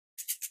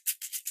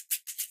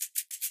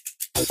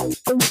Why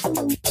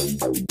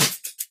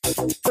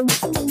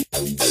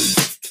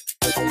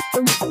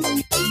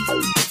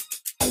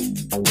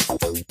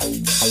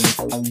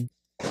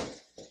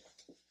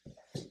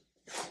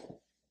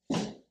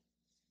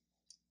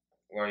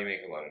you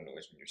make a lot of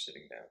noise when you're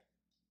sitting down?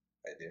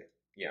 I do.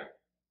 Yeah.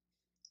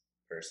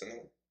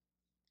 Personally?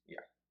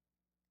 Yeah.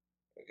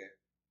 Okay.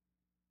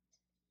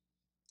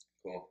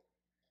 Cool.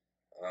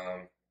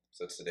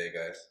 So today,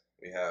 guys,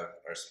 we have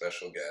our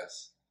special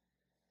guest.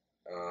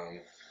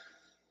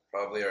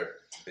 Probably our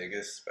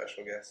biggest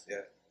special guest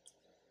yet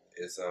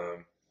is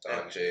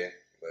Don J.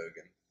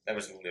 Logan. That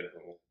was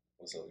literal.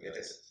 It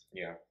is.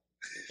 Yeah.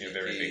 He's a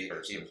very big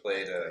person. He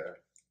played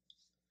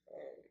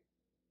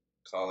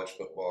college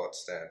football at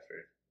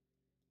Stanford.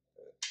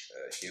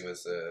 He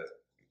was a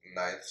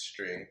ninth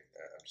string.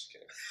 I'm just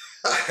kidding.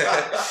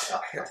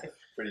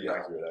 Pretty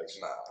accurate,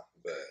 actually. Nah,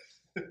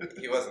 but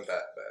he wasn't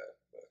that bad.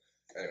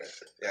 But anyway,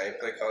 yeah, he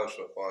played college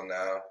football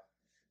now.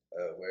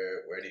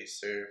 Where do you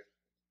serve?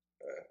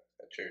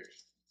 At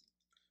church?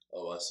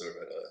 Oh, I serve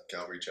at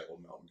Calvary Chapel,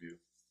 Mountain View.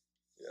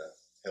 Yeah,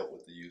 help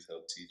with the youth,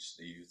 help teach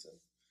the youth, and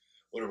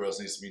whatever else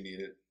needs to be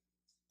needed.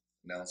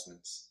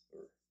 Announcements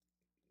or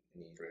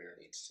prayer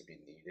Needs to be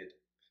needed.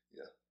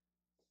 Yeah.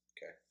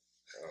 Okay.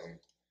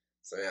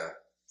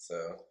 So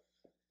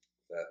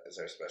that is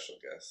our special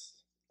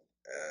guest,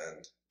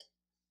 and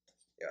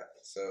yeah.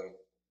 So,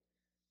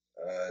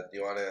 do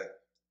you want to?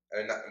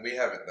 We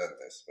haven't done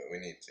this, but we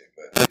need to.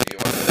 But do you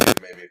want to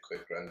do maybe a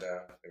quick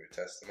rundown of your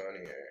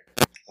testimony,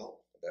 or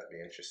would that be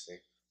interesting?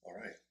 All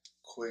right.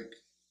 Quick.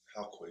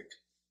 How quick?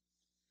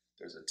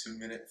 There's a 2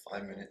 minute,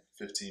 5 minute,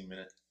 15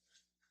 minute.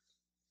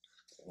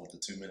 I want the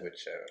 2 minute.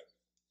 Whichever.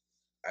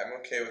 I'm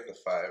okay with the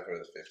 5 or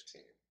the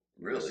 15.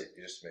 Really?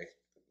 You just make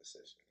the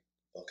decision.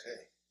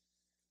 Okay.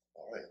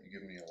 All right. You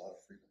give me a lot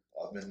of freedom.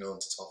 I've been known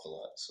to talk a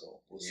lot,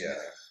 so we'll see.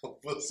 Yeah.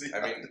 We'll see.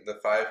 I mean, the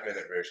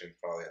 5-minute version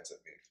probably ends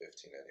up being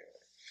 15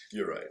 anyway.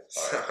 You're right.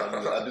 All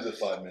right. I'll do the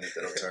 5 minute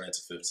that'll turn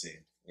into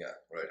 15. Yeah.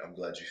 Right. I'm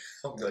glad you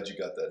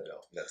got that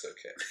down. That's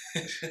okay.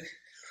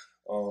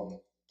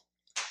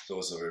 So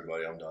what's up,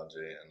 everybody? I'm Don J,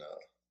 and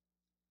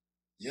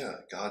yeah,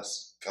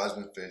 God's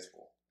been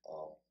faithful.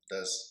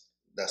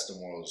 That's the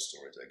moral of the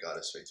story, that God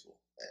is faithful,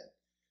 and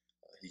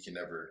He can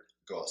never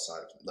go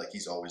outside of Him. Like,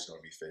 He's always going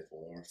to be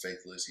faithful. When we're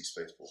faithless, He's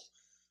faithful.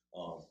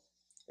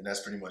 And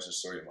that's pretty much the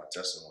story of my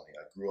testimony.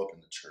 I grew up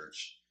in the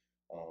church.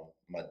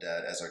 My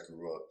dad, as I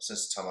grew up,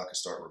 since the time I could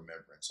start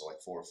remembering, so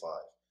like 4 or 5,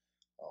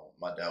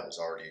 my dad was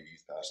already a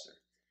youth pastor,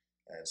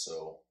 and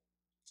so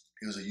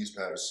he was a youth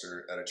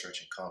pastor at a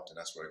church in Compton.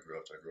 That's where I grew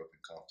up. I grew up in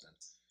Compton,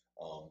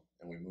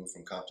 and we moved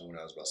from Compton when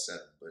I was about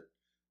 7. But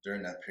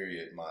during that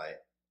period, my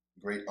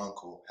great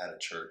uncle had a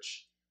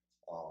church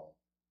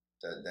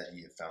that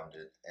he had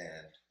founded,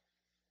 and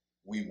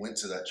we went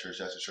to that church.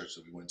 That's the church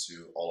that we went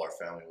to. All our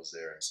family was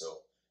there, and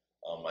so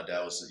my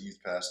dad was a youth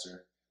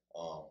pastor.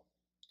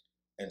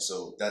 And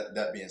so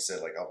that being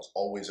said, like, I was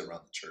always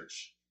around the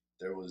church.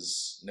 There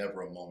was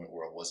never a moment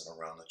where I wasn't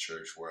around the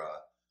church, where I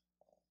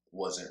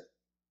wasn't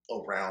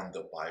around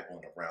the Bible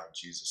and around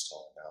Jesus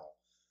talk. Now,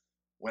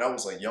 when I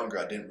was like younger,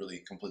 I didn't really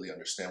completely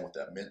understand what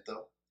that meant,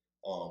 though.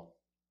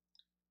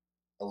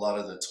 A lot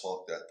of the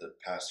talk that the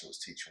pastor was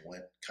teaching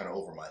went kind of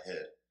over my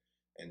head.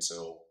 And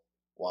so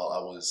while I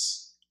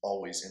was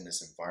always in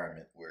this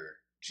environment where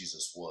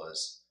Jesus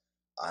was,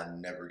 I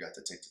never got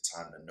to take the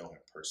time to know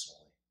Him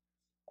personally.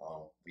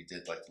 We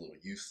did like the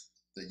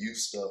youth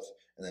stuff,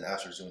 and then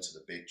afterwards we went to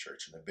the big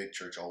church. And the big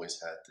church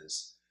always had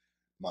this.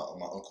 My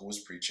uncle was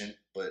preaching,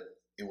 but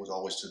it was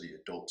always to the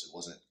adults. It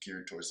wasn't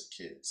geared towards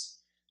the kids.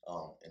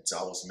 And so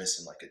I was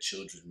missing like a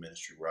children's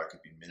ministry where I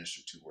could be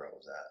ministered to where I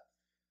was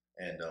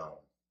at. And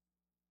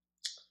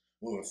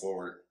moving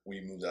forward,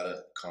 we moved out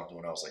of Compton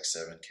when I was like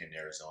 7, came to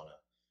Arizona.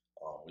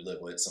 We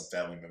lived with some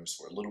family members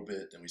for a little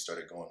bit. Then we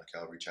started going to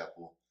Calvary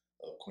Chapel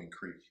of Queen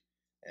Creek.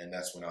 And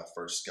that's when I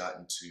first got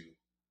into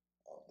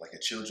like a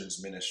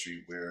children's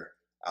ministry where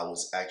I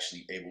was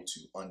actually able to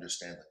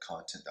understand the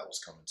content that was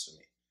coming to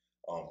me.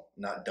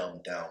 Not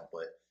dumbed down,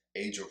 but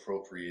age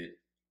appropriate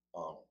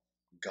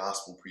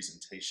gospel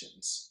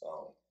presentations,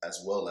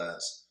 as well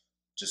as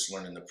just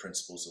learning the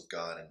principles of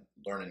God and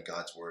learning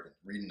God's word and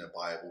reading the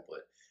Bible,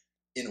 but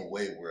in a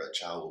way where a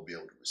child will be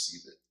able to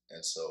receive it.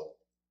 And so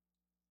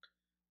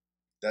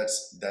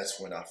that's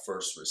when I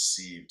first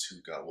received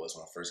who God was,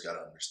 when I first got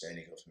an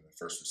understanding of Him and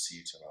first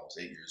received Him. I was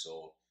 8 years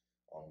old.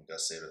 Got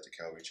saved at the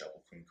Calvary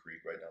Chapel, Queen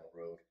Creek, right down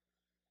the road.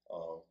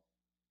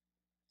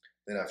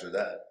 Then after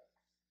that,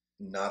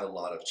 not a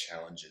lot of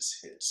challenges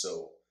hit.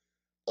 So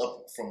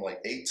up from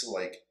like 8 to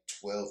like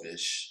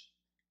 12-ish,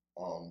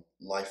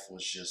 life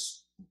was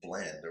just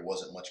bland. There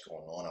wasn't much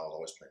going on. I was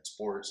always playing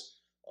sports.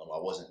 I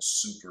wasn't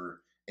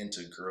super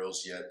into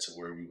girls yet to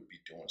where we would be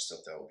doing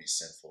stuff that would be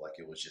sinful. Like,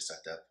 it was just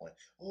at that point,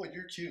 oh,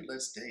 you're cute,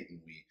 let's date.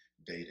 And we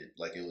dated.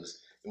 Like, it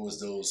was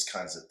those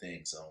kinds of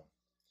things.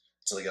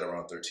 Until I got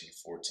around 13,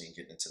 14,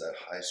 getting into that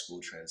high school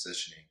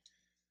transitioning,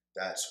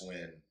 that's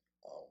when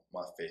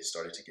my faith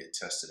started to get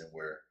tested, and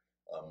where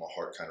my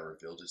heart kind of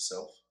revealed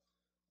itself.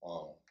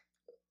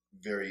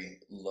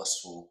 Very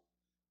lustful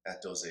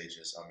at those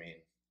ages. I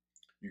mean,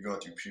 you're going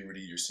through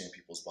puberty, you're seeing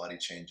people's body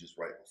changes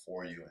right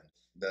before you, and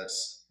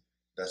that's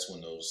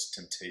when those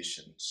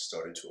temptations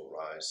started to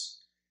arise,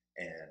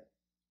 and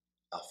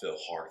I fell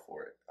hard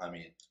for it. I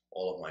mean,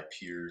 all of my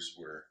peers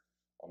were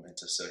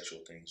into sexual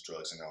things,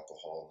 drugs and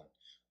alcohol, and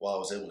while I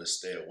was able to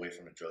stay away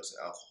from the drugs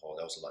and alcohol,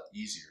 that was a lot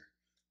easier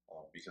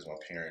because my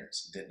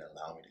parents didn't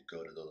allow me to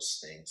go to those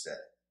things that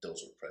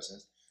those were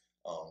present.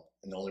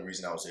 And the only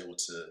reason I was able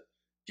to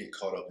get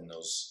caught up in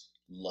those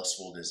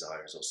lustful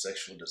desires, those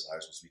sexual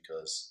desires, was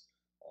because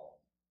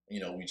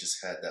we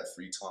just had that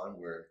free time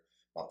where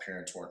my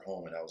parents weren't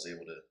home, and I was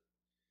able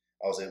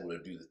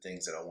to do the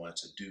things that I wanted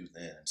to do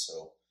then. And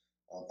so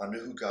I knew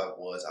who God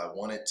was. I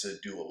wanted to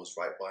do what was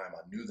right by Him.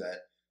 I knew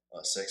that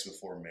sex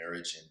before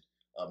marriage and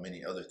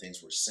many other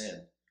things were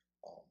sin,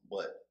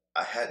 but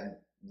I hadn't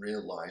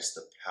realized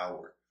the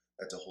power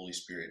that the Holy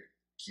Spirit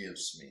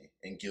gives me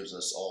and gives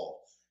us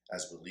all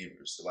as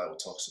believers. The Bible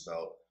talks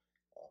about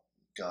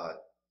God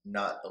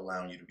not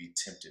allowing you to be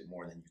tempted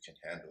more than you can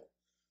handle.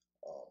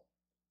 Um,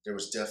 there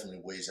was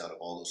definitely ways out of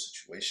all those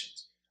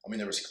situations. I mean,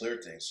 there was clear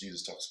things.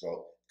 Jesus talks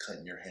about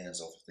cutting your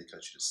hands off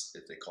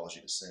if they cause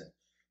you to sin.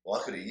 Well,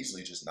 I could have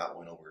easily just not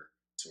went over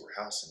to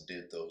her house and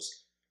did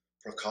those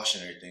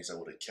precautionary things that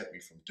would have kept me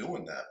from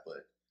doing that.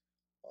 But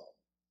um,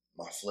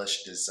 my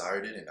flesh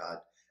desired it, and I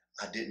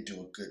didn't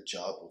do a good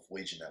job of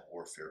waging that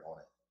warfare on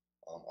it.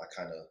 I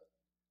kind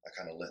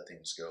of let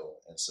things go,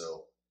 and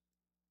so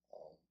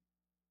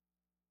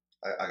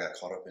I got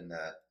caught up in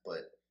that.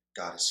 But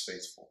God is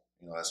faithful.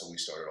 That's what we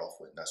started off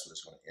with, and that's what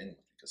it's going to end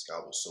with, because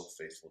God was so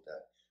faithful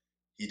that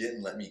He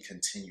didn't let me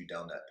continue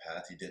down that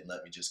path. He didn't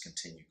let me just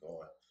continue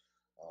going.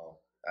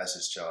 As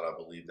His child, I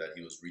believe that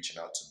He was reaching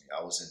out to me.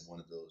 I was in one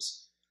of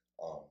those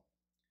um,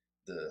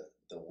 the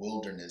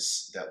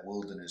wilderness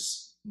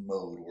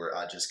mode where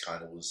I just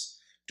kind of was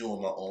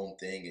doing my own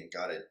thing, and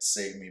God had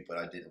saved me, but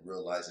I didn't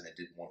realize it and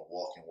didn't want to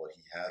walk in what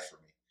He had for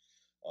me.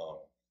 Um,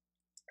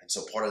 and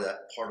so part of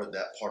that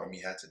me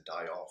had to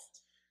die off.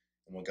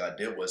 And what God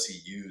did was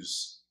He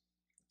used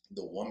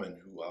the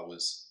woman who I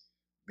was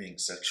being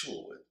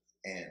sexual with,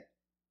 and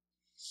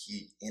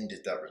He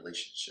ended that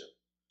relationship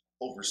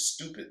over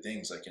stupid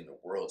things, like in the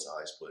world's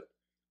eyes. But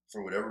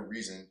for whatever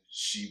reason,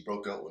 she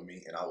broke up with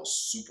me, and I was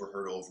super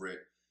hurt over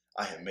it.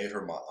 I had made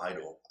her my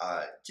idol.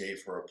 I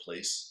gave her a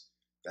place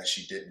that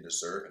she didn't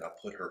deserve, and I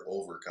put her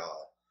over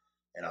God,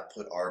 and I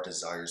put our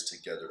desires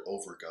together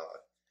over God.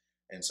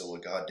 And so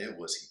what God did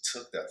was He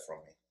took that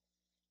from me,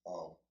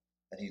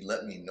 and He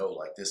let me know,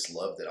 like, this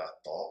love that I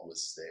thought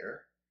was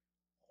there,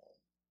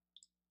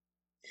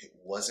 it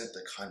wasn't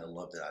the kind of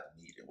love that I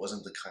needed. It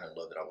wasn't the kind of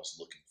love that I was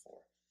looking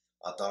for.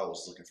 I thought I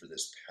was looking for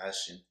this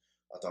passion.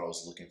 I thought I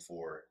was looking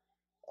for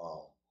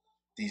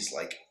these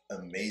like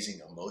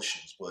amazing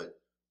emotions. But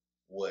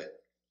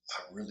what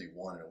I really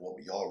wanted, and what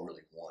we all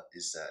really want,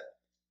 is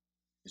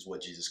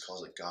what Jesus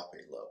calls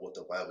agape love. What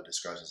the Bible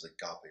describes as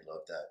agape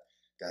love.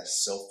 That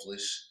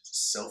selfless,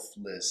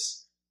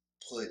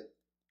 put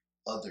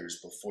others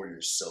before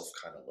yourself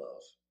kind of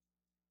love.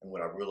 And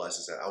what I realized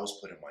is that I was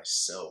putting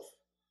myself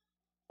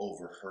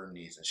over her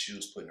needs, and she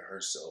was putting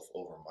herself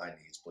over my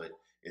needs. But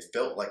it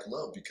felt like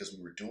love because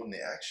we were doing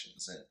the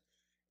actions,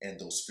 and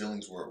those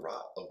feelings were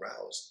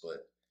aroused.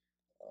 But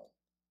um,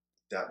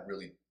 that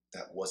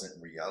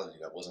wasn't reality.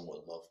 That wasn't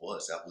what love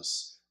was. That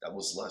was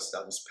lust.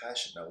 That was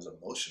passion. That was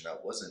emotion.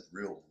 That wasn't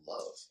real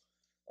love,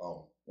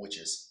 which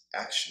is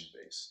action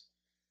based.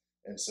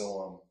 And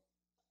so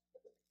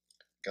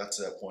got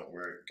to that point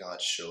where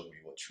God showed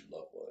me what true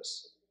love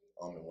was.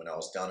 And when I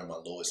was down in my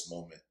lowest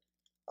moment,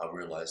 I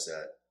realized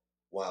that,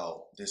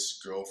 wow, this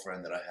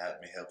girlfriend that I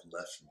had may have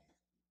left me.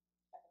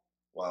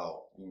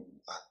 Wow,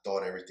 I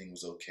thought everything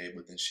was okay,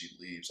 but then she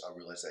leaves. I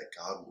realized that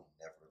God will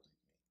never leave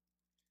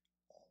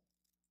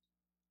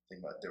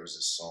me. There was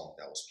this song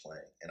that was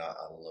playing, and I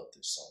love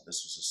this song.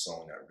 This was a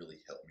song that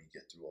really helped me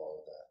get through all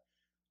of that.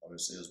 It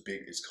was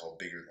big. It's called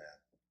Bigger Than.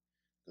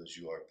 Because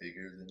you are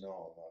bigger than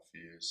all my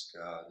fears,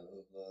 God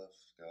of love,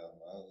 God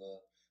my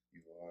love.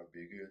 You are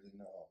bigger than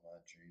all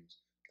my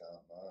dreams, God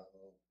my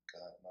hope,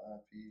 God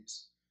my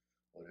peace.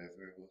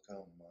 Whatever will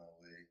come my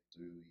way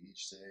through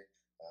each day,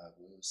 I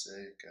will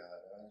say, God,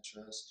 I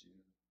trust you.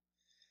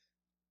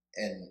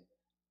 And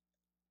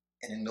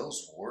in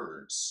those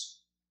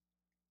words,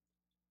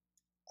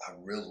 I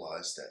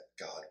realized that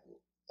God will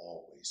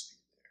always be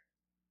there.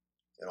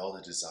 That all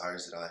the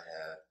desires that I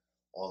had,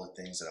 all the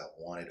things that I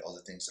wanted, all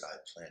the things that I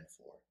had planned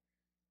for,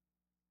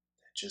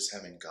 that just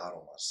having God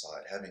on my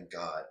side, having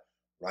God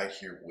right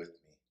here with me,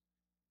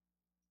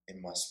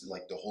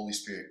 like the Holy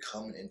Spirit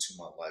coming into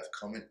my life,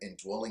 coming and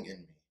dwelling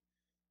in me.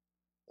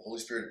 The Holy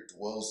Spirit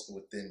dwells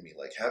within me,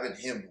 like having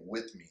Him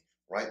with me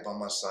right by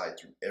my side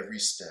through every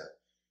step,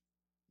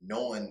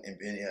 knowing and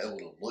being able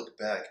to look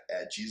back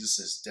at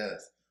Jesus'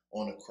 death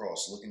on the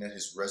cross, looking at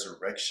His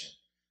resurrection,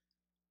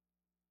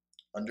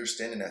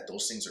 understanding that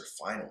those things are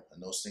final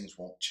and those things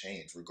won't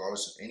change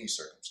regardless of any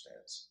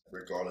circumstance,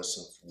 regardless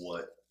of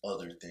what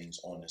other things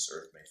on this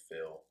earth may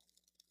fail.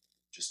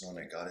 Just knowing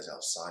that God is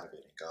outside of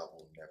it and God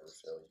will never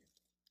fail you.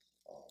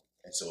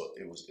 And so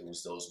it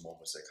was those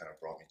moments that kind of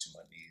brought me to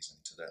my knees and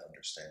to that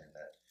understanding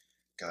that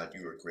God,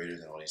 you are greater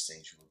than all these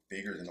things. You are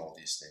bigger than all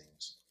these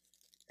things,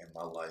 and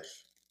my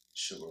life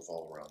should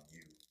revolve around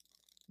you,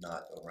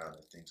 not around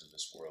the things of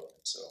this world.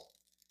 And so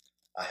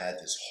I had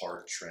this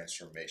heart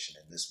transformation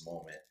in this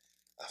moment.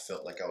 I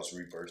felt like I was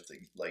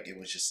rebirthing. Like it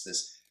was just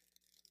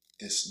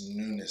this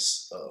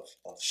newness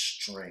of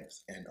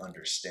strength and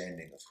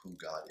understanding of who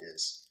God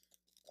is,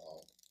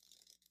 um,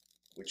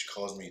 which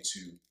caused me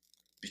to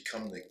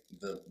become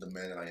the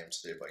man that I am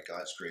today by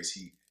God's grace.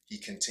 He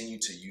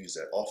continued to use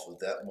that. Off of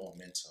that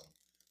momentum,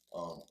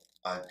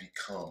 I've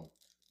become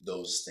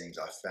those things.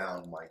 I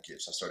found my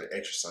gifts. I started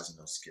exercising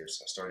those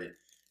gifts. I started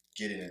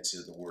getting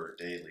into the Word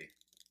daily,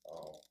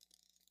 um,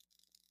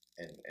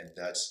 and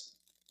that's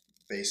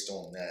based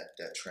on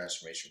that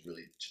transformation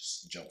really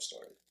just jump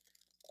started.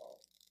 Um,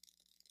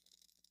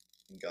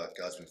 and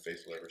God's been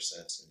faithful ever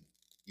since, and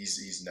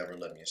He's never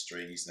let me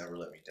astray. He's never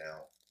let me down.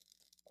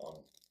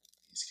 Um,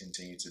 he's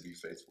continued to be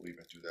faithful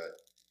even through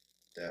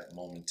that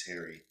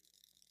momentary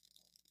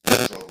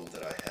struggle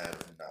that I had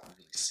of not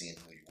really seeing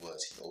who He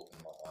was. He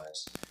opened my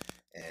eyes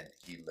and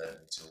He led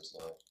me to His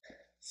love.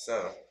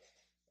 So,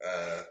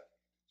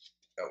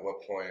 at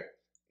what point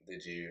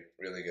did you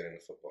really get into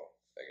football,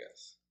 I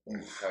guess?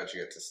 How'd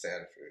you get to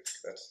Stanford?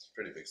 That's a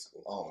pretty big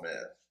school. Oh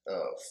man,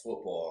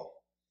 football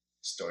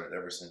started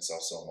ever since I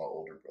saw my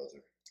older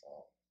brother.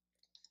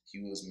 He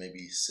was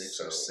maybe 6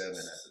 or 7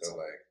 at the time.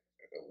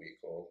 Like a week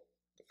old,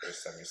 the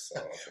first time you saw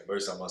him.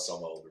 First time I saw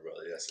my older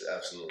brother, yes,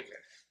 absolutely. Okay.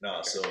 No,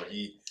 Okay. so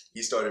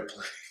he started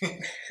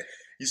playing.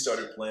 He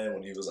started playing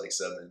when he was like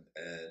 7,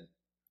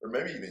 or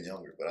maybe even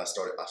younger. But I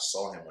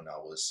saw him when I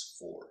was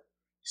 4.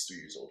 He's 3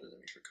 years older than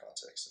me for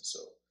context, and so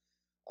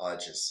I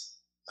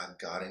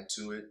got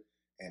into it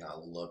and I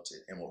loved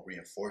it. And what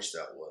reinforced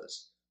that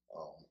was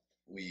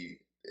we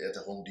at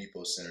the Home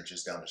Depot Center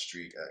just down the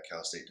street at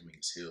Cal State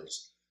Dominguez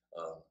Hills.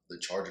 The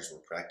Chargers were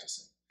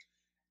practicing,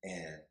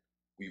 and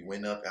we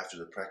went up after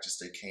the practice.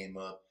 They came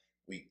up.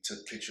 We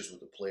took pictures with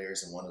the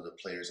players, and one of the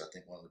players, I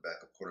think one of the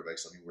backup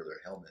quarterbacks, let me wear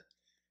their helmet,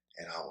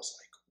 and I was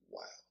like,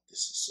 "Wow,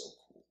 this is so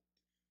cool."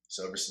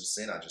 So ever since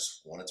then, I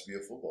just wanted to be a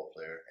football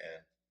player,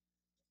 and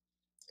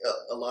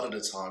a lot of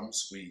the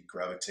times we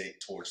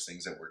gravitate towards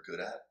things that we're good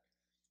at,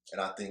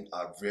 and I think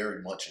I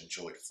very much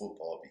enjoyed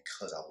football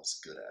because I was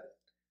good at it,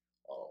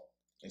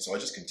 and so I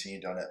just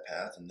continued down that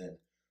path, and then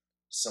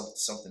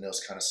something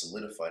else kind of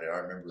solidified it. I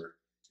remember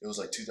it was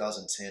like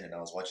 2010, and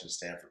I was watching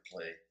Stanford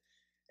play,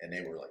 and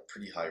they were like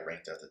pretty high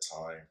ranked at the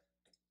time,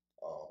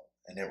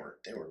 and they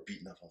were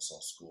beating up on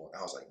some school, and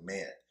I was like,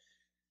 man,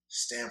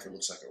 Stanford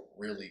looks like a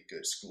really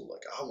good school.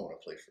 Like I want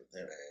to play for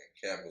them. Man,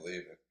 can't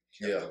believe it.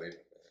 Yeah. Can't believe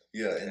it, man.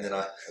 Yeah, and then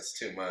that's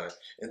too much.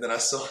 And then I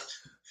saw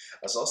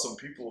some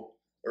people,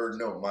 or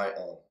no,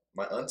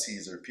 my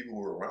aunties or people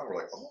who were around were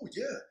like, oh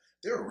yeah,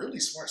 they're a really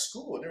smart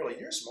school, and they were like,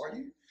 you're smart,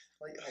 you.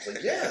 Like, I was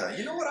like, yeah,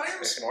 you know what? I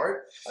am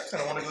smart. I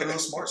kind of want to go to a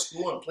smart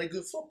school and play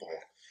good football.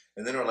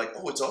 And then they're like,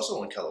 oh, it's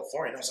also in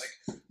California. And I was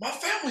like, my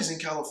family's in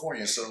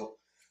California. So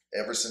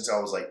ever since I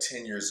was like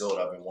 10 years old,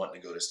 I've been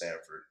wanting to go to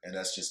Stanford. And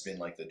that's just been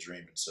like the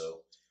dream. And so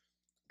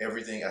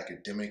everything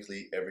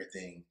academically,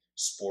 everything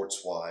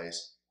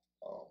sports-wise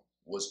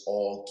was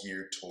all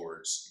geared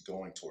towards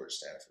going towards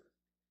Stanford.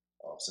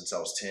 Since I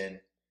was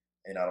 10,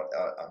 and I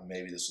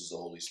maybe this was the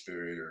Holy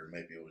Spirit or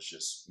maybe it was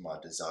just my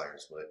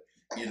desires, but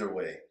either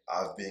way,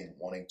 I've been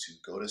wanting to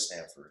go to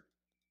Stanford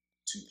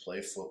to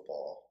play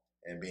football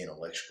and be an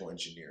electrical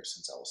engineer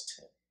since I was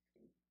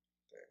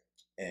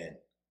 10. And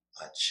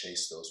I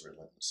chased those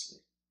relentlessly.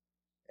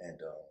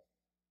 And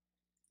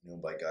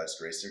by God's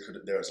grace,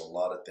 there was a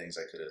lot of things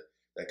that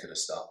could have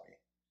stopped me.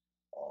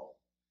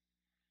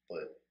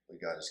 But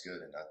God is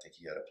good, and I think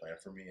He had a plan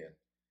for me, and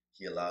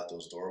He allowed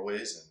those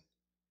doorways.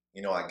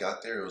 And I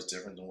got there. It was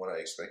different than what I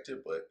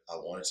expected, but I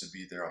wanted to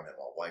be there. I met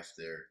my wife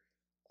there.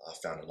 I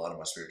found a lot of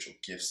my spiritual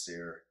gifts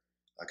there.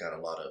 I got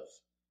a lot of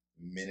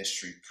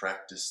ministry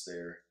practice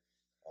there.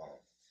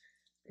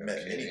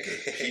 Met many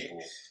good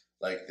people.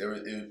 Like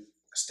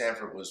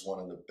Stanford was one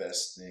of the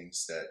best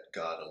things that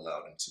God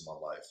allowed into my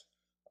life.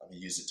 He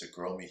used it to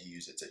grow me. He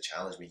used it to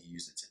challenge me. He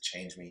used it to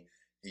change me.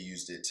 He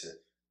used it to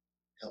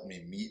help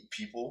me meet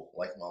people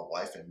like my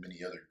wife and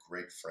many other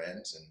great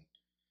friends, and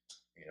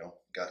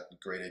got a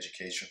great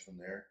education from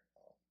there.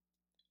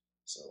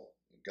 So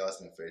God's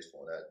been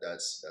faithful, and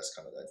that's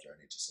kind of that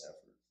journey to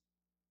Stanford.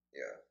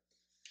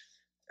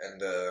 Yeah.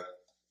 And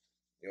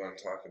you want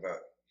to talk about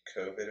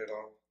COVID at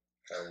all?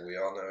 How we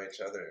all know each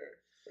other?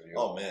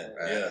 Oh man,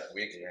 yeah.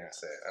 We can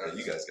say. I don't know.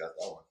 You guys got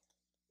that one.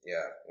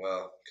 Yeah.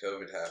 Well,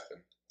 COVID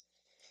happened.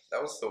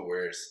 That was the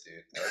worst,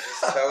 dude. I was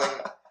just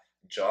telling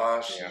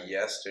Josh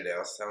yesterday. I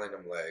was telling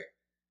him like,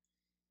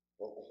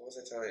 what was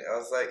I telling you? I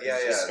was like, yeah.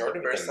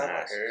 The first time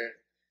I heard,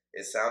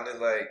 it sounded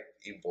like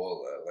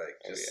Ebola, like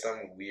just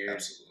some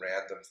weird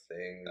random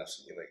thing.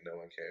 Absolutely. Like no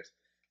one cares.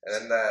 And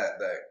then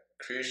that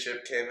cruise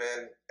ship came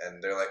in,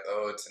 and they're like,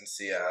 oh, it's in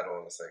Seattle,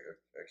 and it's like,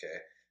 okay.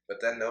 But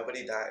then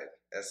nobody died,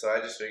 and so I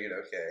just figured,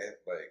 okay,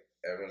 like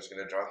everyone's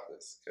gonna drop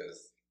this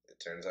because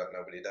it turns out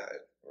nobody died.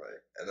 Right.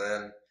 And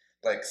then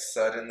like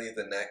suddenly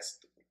the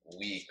next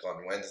week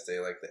on Wednesday,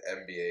 like the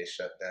NBA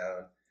shut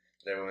down.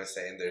 And everyone was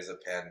saying there's a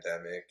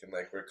pandemic and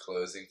like we're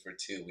closing for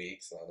 2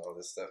 weeks on all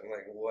this stuff. I'm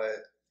like, what?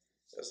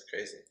 It was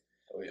crazy.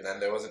 Oh, And then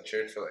there wasn't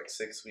church for like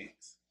 6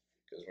 weeks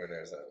because we're in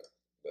Arizona.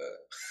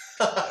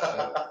 But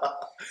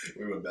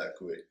we went back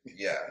quick.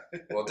 yeah,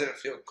 well, it didn't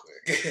feel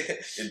quick.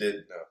 It did.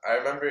 No, I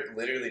remember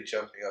literally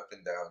jumping up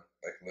and down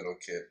like a little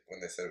kid when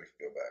they said we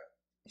could go back.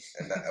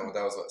 And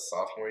that was what,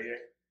 sophomore year?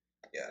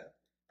 Yeah.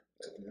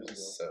 I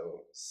was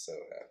so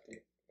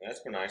happy.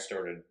 That's when I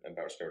started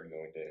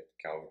going to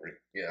Calvary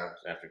Yeah.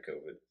 after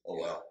COVID. Oh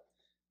wow.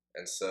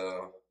 And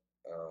so,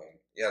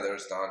 yeah, there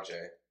was Don J.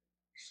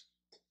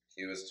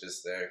 He was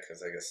just there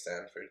because I guess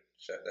Stanford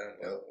shut down.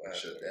 Yep, What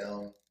shut happened?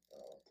 down.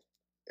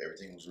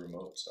 Everything was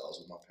remote, so I was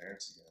with my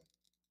parents again.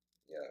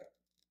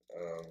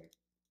 Yeah.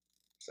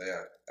 So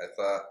yeah, I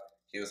thought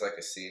he was like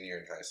a senior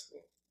in high school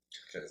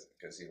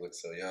because he looked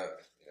so young.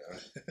 You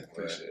know.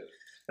 Appreciate it.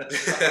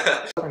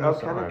 But- I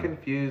was kind of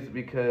confused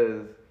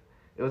because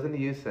it was in the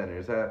youth center. It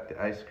was at the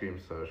ice cream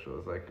social. It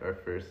was like our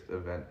first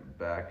event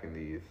back in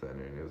the youth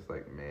center, and it was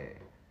like May.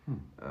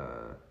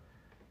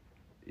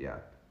 Yeah.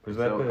 Was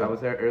that So the- I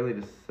was there early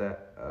to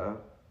set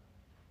up.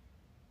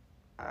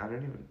 I don't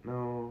even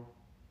know.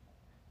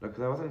 No,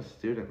 because I wasn't a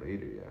student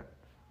leader yet.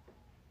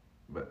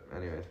 But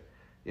anyways,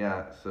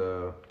 yeah.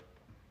 So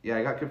yeah,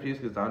 I got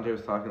confused because Donjay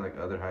was talking like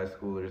other high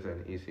schoolers,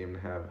 and he seemed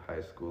to have high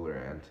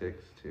schooler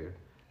antics too.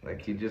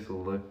 Like he just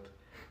looked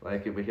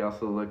like it, but he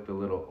also looked a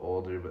little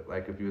older. But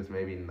like if he was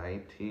maybe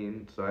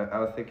 19, so I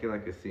was thinking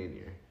like a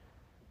senior.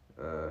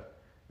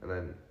 And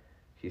then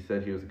he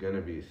said he was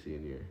gonna be a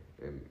senior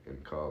in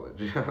college.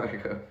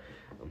 Like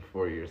I'm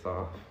 4 years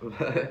off.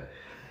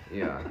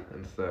 Yeah,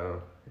 and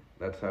so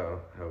that's how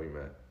we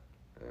met,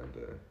 and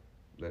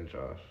then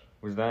Josh.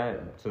 Was that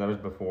so? That was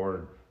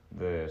before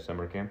the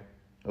summer camp,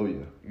 Oh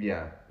yeah.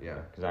 Yeah.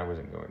 because I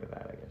wasn't going to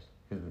that. I guess.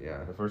 'Cause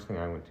Yeah. The first thing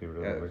I went to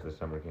really Yeah. was the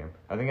summer camp.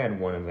 I think I had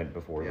one event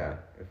before Yeah,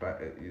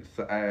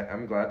 that.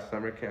 I'm glad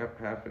summer camp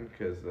happened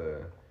because,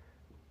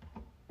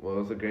 well,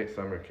 it was a great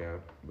summer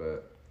camp,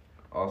 but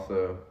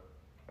also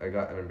I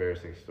got an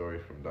embarrassing story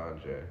from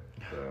Don J.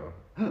 So,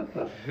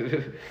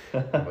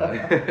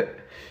 but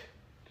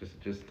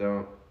just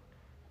don't.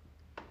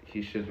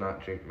 He should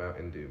not drink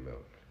Mountain Dew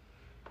milk.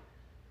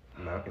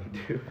 Mountain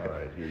Dew. All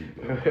right, here you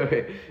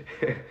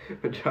go.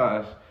 But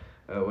Josh,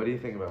 what do you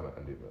think about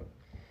Mountain Dew milk?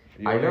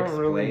 You I wanna don't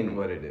explain really-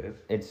 what it is.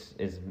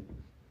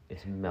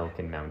 It's milk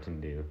and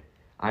Mountain Dew.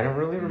 I don't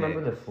really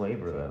remember the Mix.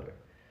 flavor It's though. okay.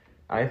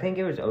 I think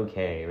it was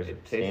okay. It was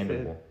It tasted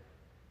understandable.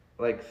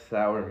 like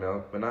sour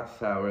milk, but not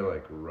sour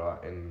like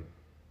rotten,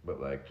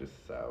 but like just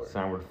sour.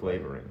 Sour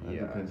flavoring. It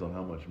Yeah. depends on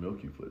how much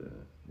milk you put in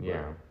it.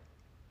 Yeah.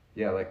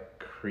 Yeah, like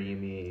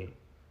creamy It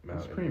was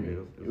Mountain creamy.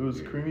 Dew. It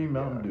was weird. creamy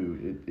Mountain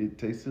Yeah. Dew. It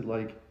tasted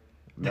like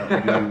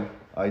Mountain Dew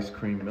ice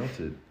cream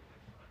melted.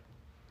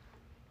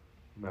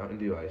 Mountain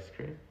Dew ice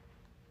cream.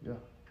 Yeah.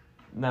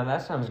 Now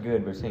that sounds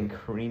good, but saying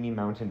creamy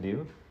Mountain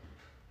Dew,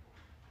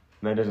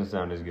 that doesn't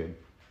sound as good.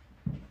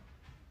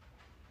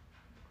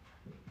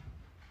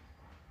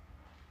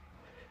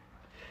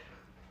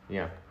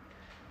 Yeah.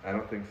 I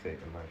don't think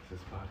Satan likes this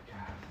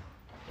podcast.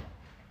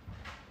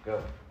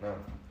 Go, no,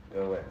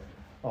 go away.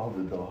 All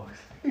the dogs.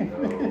 No,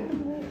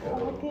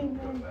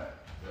 go back.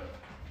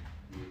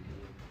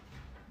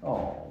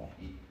 Oh.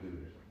 Eat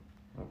food.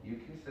 You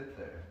can sit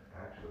there.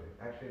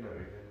 Actually, no,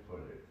 you're gonna put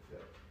it. Go.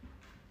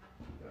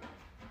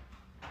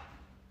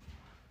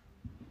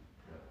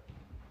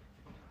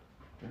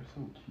 They're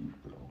so cute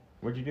though.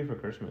 What'd you do for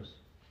Christmas?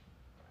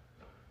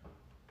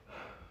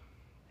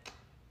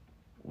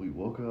 We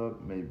woke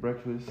up, made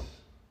breakfast,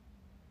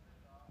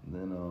 and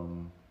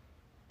then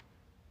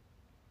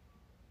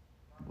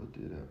what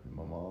did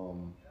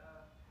happen?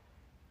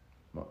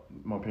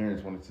 My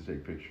parents wanted to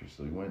take pictures,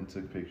 so we went and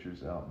took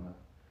pictures out in the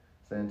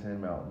Santan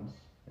Mountains,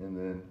 and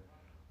then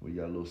we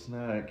got a little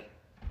snack,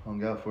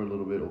 hung out for a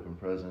little bit, opened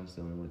presents,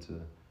 then we went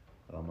to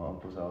my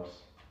uncle's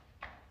house.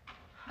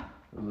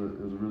 It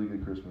was a really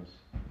good Christmas.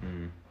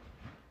 Mm.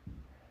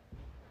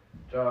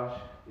 Josh,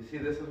 you see,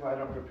 this is why I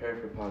don't prepare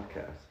for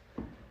podcasts.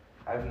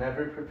 I've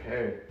never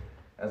prepared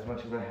as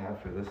much as I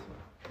have for this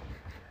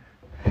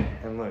one.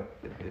 And look,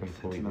 it's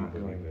Completely not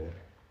going believe good.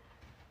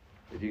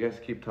 Did you guys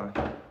keep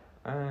talking?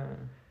 A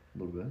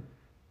little bit.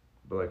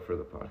 But like for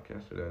the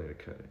podcast, or do I need to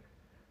cut it?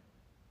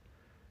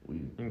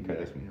 You can cut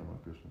asked it. me how my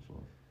Christmas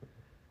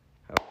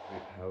was.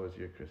 How was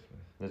your Christmas?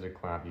 There's a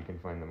clap. You can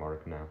find the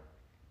mark now.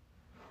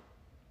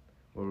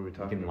 What were we You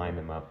talking can about? line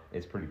them up.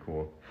 It's pretty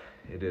cool.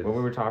 It is. What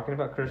we were talking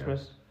about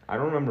Christmas? I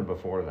don't remember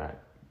before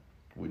that.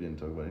 We didn't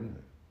talk about anything.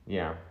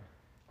 Yeah.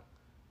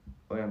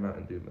 Oh yeah,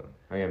 Mountain Dew milk.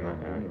 Oh yeah,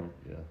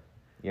 Yeah.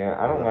 yeah.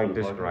 I don't Is that like for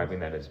the describing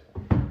that as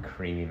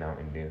creamy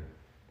Mountain Dew.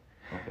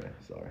 Okay,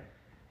 sorry.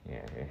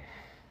 Yeah.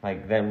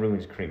 Like that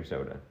ruins cream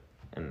soda,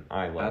 and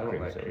I love I don't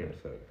cream like soda. cream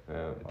soda.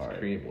 Oh. It's Alright,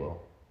 creamy.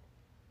 well,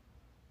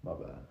 my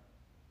bad.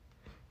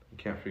 I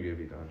can't forgive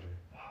you, Donjay.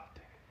 Oh,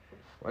 dang.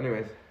 Well,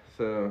 anyways,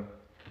 so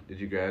did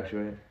you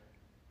graduate?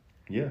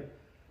 Yeah,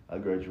 I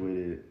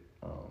graduated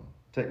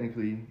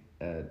technically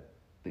at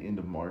the end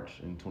of March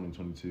in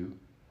 2022,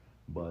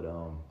 but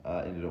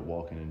I ended up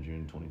walking in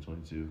June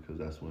 2022 because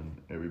that's when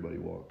everybody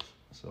walks.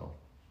 So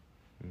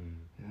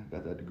yeah, I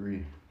got that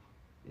degree.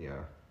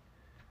 Yeah.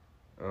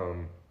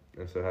 And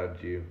so how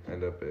did you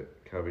end up at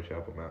Calvary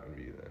Chapel Mountain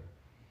View then?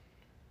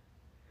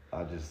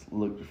 I just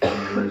looked for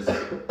the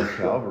nearest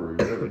Calvary,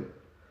 really.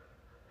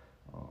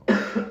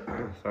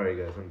 Sorry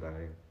guys, I'm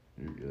dying.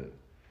 You're good.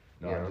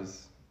 No, Yeah.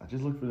 I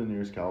just looked for the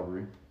nearest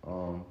Calvary,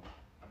 and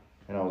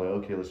I was like,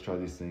 okay, let's try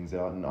these things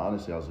out. And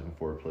honestly, I was looking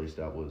for a place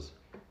that was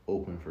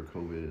open for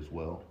COVID as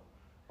well.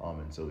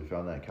 And so we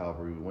found that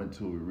Calvary. We went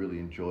to it. We really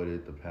enjoyed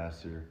it. The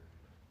pastor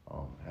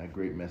had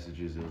great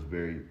messages. It was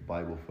very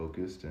Bible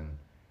focused, and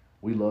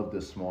we loved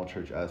the small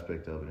church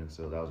aspect of it. And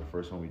so that was the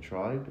first one we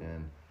tried,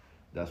 and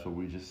that's where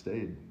we just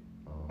stayed.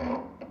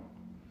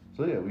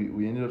 So yeah,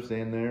 we ended up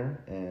staying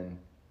there, and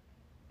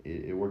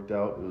it worked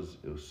out.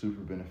 It was super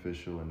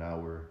beneficial, and now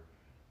we're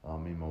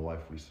me and my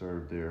wife, we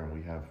serve there, and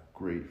we have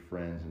great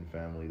friends and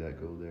family that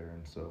go there,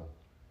 and so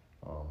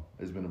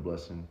it's been a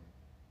blessing.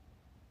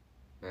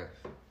 Nice.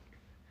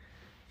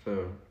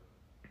 So,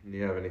 do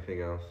you have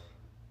anything else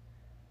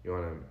you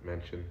want to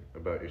mention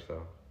about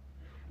yourself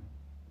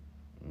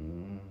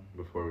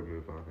before we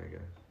move on, I guess?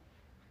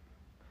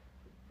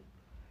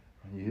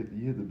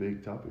 You hit the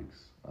big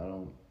topics.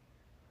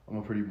 I'm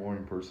a pretty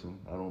boring person.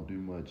 I don't do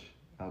much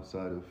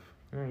outside of.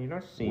 No, you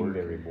don't seem Work.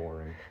 very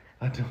boring.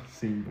 I don't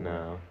seem boring.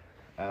 No.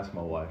 Ask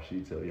my wife,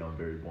 she'd tell you I'm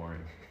very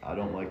boring. I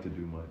don't like to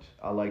do much.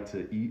 I like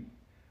to eat,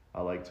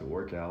 I like to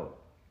work out,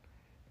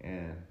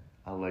 and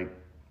I like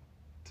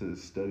to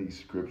study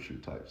scripture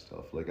type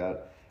stuff. Like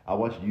I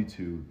watch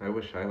YouTube. I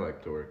wish I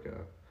liked to work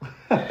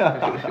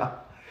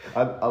out.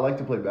 I like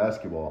to play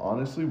basketball.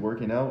 Honestly,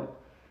 working out,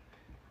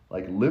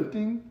 like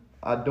lifting,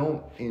 I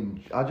don't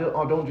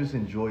just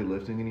enjoy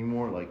lifting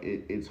anymore. Like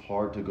it's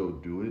hard to go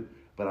do it,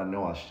 but I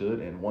know I should.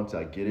 And once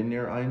I get in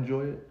there, I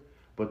enjoy it.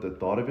 But the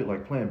thought of it,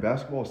 like playing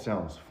basketball,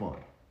 sounds fun.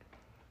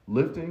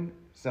 Lifting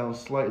sounds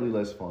slightly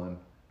less fun,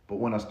 but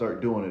when I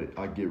start doing it,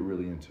 I get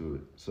really into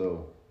it.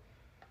 So,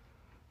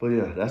 but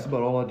yeah, that's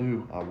about all I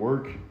do. I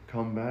work,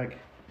 come back,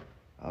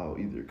 I'll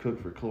either cook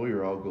for Chloe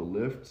or I'll go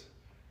lift,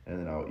 and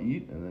then I'll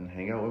eat, and then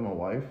hang out with my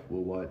wife.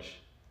 We'll watch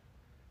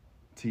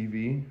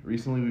TV.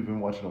 Recently, we've been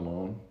watching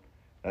Alone.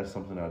 That's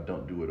something I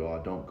don't do at all.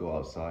 I don't go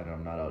outside, and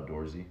I'm not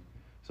outdoorsy.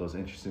 So it's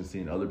interesting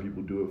seeing other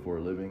people do it for a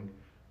living,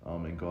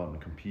 and go out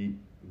and compete.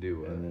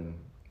 Do what? And then,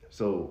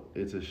 so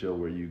it's a show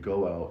where you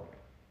go out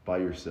by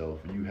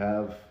yourself. You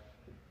have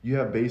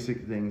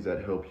basic things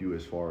that help you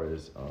as far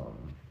as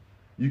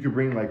you can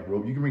bring like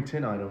rope. You can bring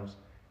 10 items,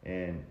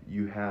 and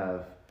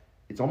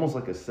it's almost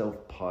like a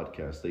self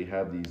podcast. They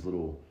have these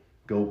little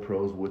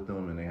GoPros with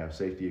them, and they have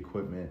safety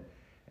equipment,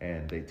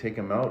 and they take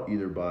them out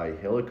either by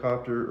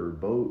helicopter or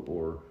boat,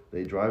 or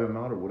they drive them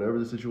out, or whatever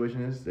the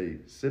situation is. They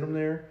sit them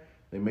there.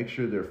 They make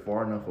sure they're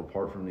far enough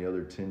apart from the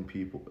other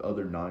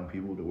 9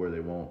 people to where they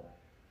won't,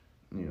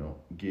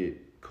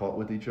 get caught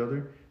with each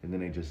other, and then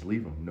they just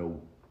leave them.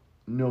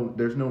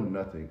 There's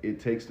nothing. It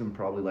takes them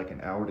probably like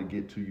an hour to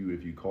get to you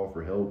if you call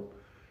for help,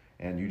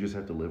 and you just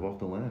have to live off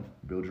the land,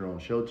 build your own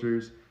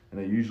shelters, and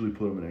they usually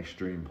put them in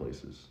extreme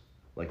places,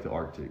 like the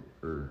Arctic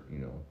or,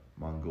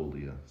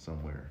 Mongolia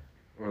somewhere.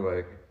 Or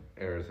like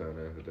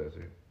Arizona in the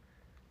desert.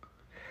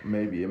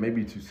 Maybe. It may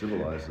be too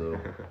civilized, though.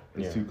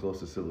 It's Yeah. too close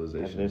to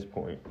civilization. At this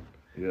point.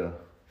 Yeah.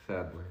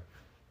 Sadly.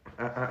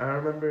 I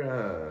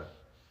remember,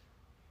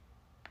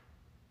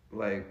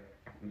 like,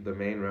 the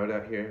main road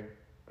out here.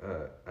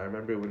 I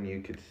remember when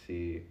you could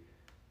see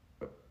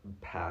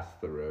past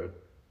the road,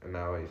 and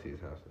now all you see is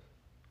houses.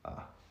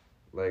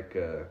 Like,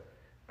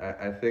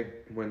 I think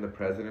when the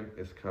president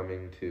is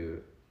coming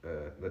to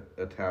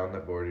a town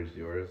that borders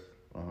yours,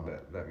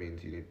 that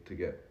means you need to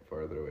get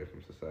farther away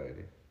from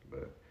society.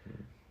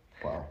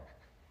 Wow.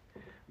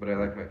 But I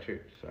like my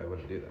church, so I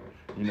wouldn't do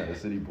that. You're not a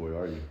city boy,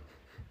 are you?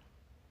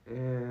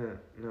 Yeah,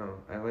 no.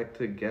 I like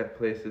to get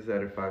places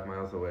that are 5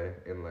 miles away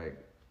in like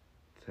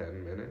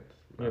 10 minutes,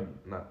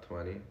 not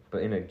 20.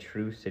 But in a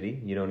true city,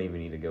 you don't even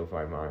need to go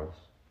 5 miles.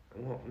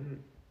 Well,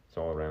 It's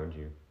all around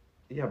you.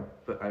 yeah,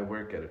 but I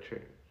work at a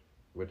church,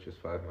 which is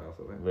 5 miles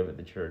away. Live at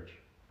the church.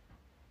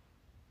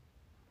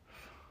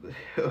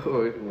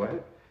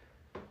 What?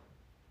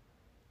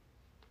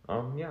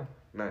 Yeah.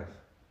 Nice.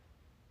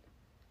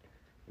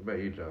 What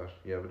about you, Josh?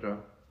 You have a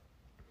job?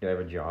 Do I have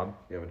a job?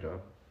 You have a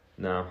job?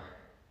 No.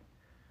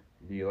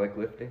 Do you like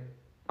lifting?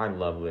 I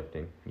love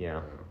lifting, yeah.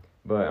 No.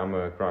 But I'm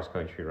a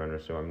cross-country runner,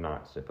 so I'm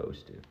not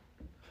supposed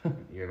to.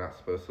 You're not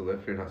supposed to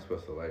lift, you're not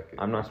supposed to like it.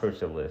 I'm not supposed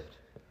to lift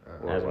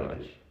Or as like much.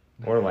 it.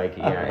 Or like it,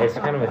 yeah. It's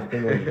kind of a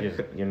thing where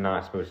you're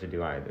not supposed to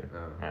do either.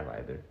 Oh. Have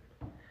either.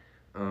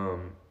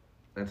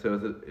 And so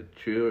is it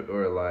true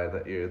or a lie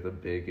that you're the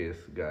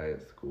biggest guy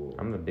at school?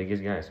 I'm the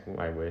biggest guy at school,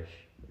 I wish.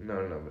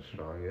 No, but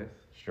strongest.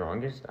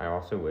 Strongest? I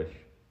also wish.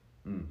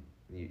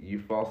 You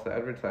false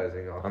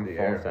advertising off I'm the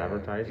air. false man.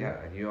 advertising?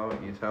 Yeah, and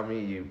you tell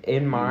me you.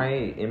 In my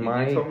You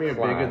told me you're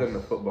class, bigger than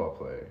the football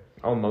player.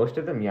 Oh, most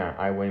of them, yeah.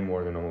 I weigh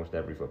more than almost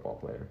every football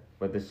player.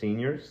 But the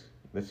seniors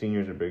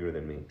are bigger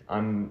than me.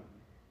 I'm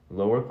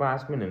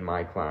lowerclassmen in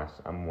my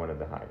class, I'm one of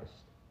the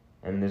highest.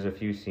 And there's a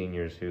few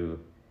seniors who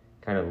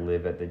kind of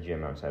live at the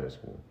gym outside of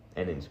school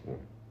and in school.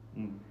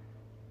 It's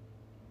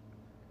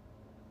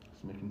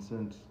making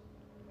sense.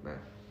 Nice.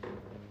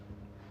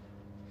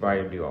 But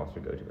I do also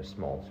go to a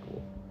small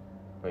school.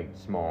 Like,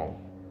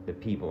 small. The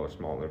people are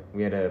smaller.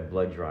 We had a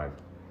blood drive.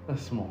 A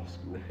small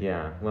school.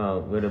 Yeah,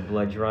 well, we had a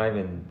blood drive,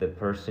 and the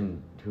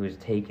person who was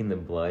taking the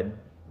blood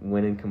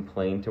went and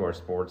complained to our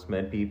sports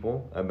med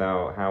people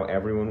about how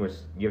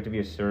you have to be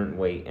a certain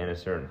weight and a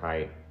certain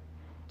height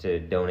to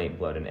donate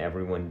blood, and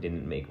everyone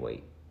didn't make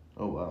weight.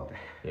 Oh, wow.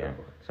 Yeah,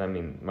 so I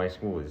mean, my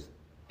school is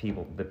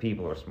the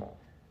people are small.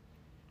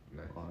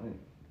 Nice. All right.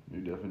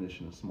 New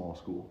definition of small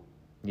school.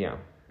 Yeah.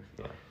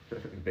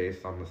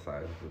 Based on the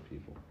size of the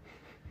people.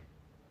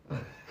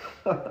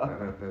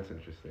 That's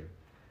interesting.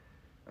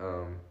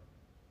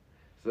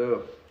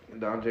 So,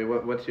 Dante,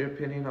 what's your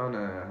opinion on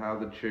how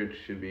the church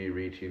should be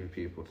reaching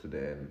people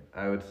today? And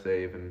I would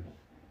say even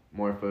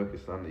more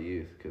focused on the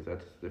youth, because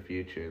that's the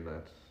future, and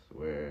that's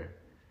where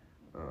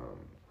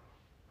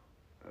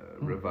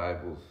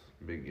revivals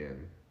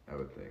begin, I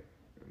would think.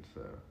 And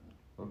so,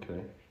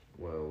 Okay.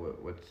 well,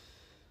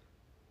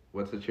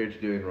 what's the church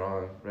doing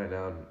wrong right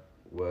now, and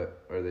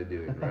what are they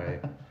doing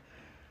right?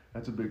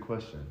 That's a big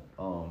question.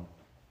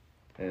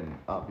 And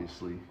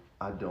obviously,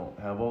 I don't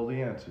have all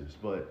the answers,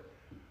 but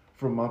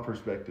from my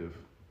perspective,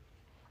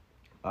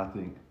 I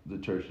think the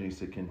church needs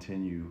to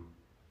continue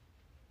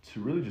to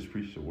really just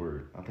preach the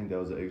word. I think that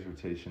was an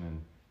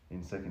exhortation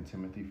in 2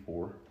 Timothy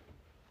 4.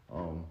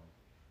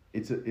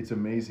 It's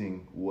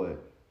amazing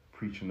what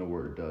preaching the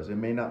word does. It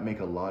may not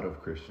make a lot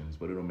of Christians,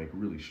 but it'll make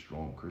really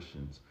strong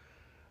Christians.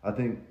 I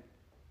think,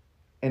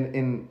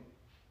 and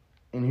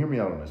hear me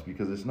out on this,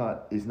 because it's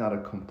not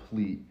a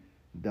complete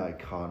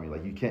dichotomy.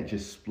 Like, you can't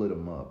just split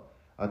them up.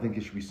 I think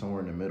it should be somewhere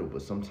in the middle.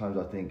 But sometimes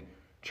I think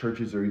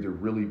churches are either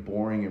really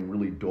boring and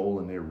really dull,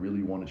 and they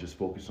really want to just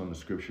focus on the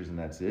scriptures and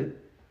that's it.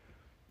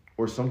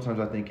 Or sometimes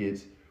I think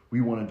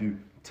we want to do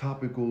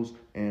topicals,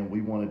 and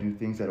we want to do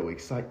things that will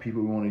excite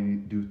people. We want to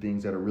do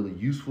things that are really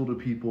useful to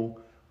people.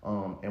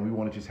 And we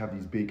want to just have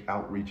these big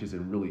outreaches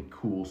and really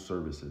cool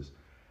services.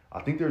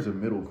 I think there's a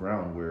middle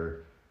ground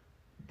where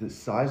the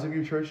size of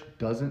your church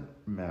doesn't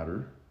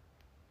matter,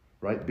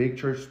 right? Big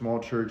church, small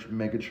church,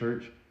 mega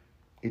church,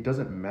 it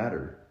doesn't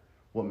matter.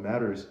 What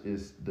matters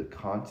is the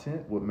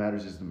content. What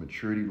matters is the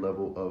maturity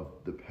level of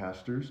the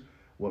pastors.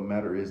 What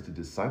matters is the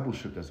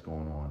discipleship that's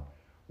going on.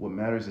 What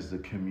matters is the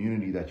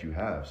community that you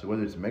have. So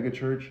whether it's mega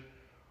church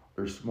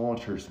or small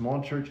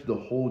church, the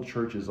whole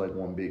church is like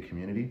one big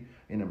community.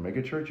 In a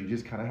mega church, you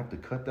just kind of have to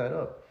cut that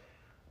up.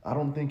 I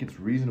don't think it's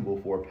reasonable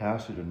for a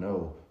pastor to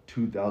know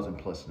 2,000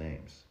 plus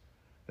names.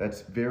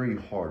 That's very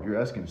hard. You're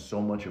asking so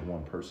much of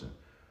one person.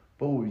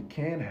 But what we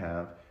can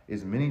have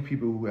is many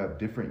people who have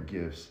different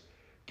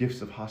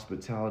gifts of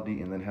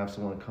hospitality, and then have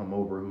someone come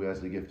over who has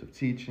the gift of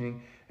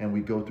teaching, and we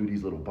go through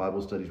these little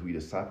Bible studies. We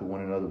disciple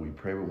one another. We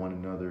pray with one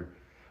another.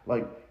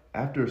 Like,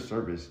 after a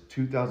service,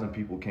 2,000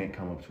 people can't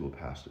come up to a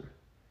pastor.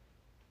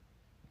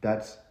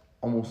 That's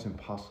almost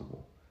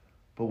impossible.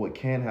 But what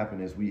can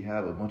happen is we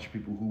have a bunch of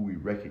people who we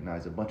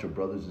recognize, a bunch of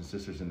brothers and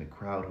sisters in the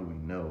crowd who we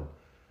know,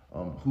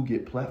 who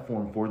get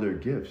platformed for their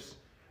gifts.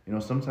 You know,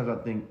 sometimes I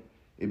think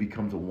it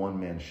becomes a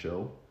one-man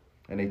show,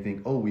 and they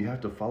think, oh, we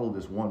have to follow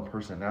this one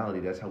personality.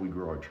 That's how we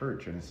grow our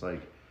church. And it's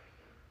like,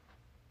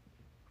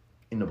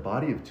 in the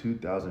body of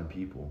 2,000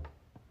 people,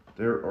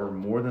 there are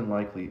more than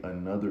likely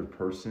another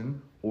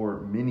person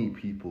or many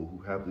people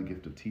who have the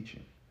gift of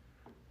teaching.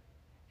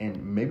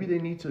 And maybe they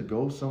need to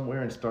go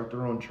somewhere and start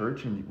their own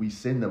church, and we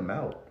send them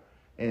out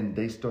and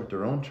they start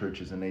their own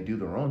churches and they do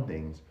their own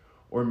things.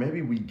 Or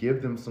maybe we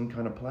give them some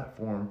kind of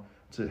platform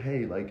to,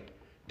 hey, like,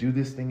 do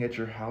this thing at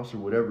your house or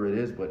whatever it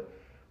is. But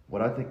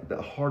what I think, the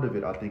heart of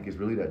it, I think, is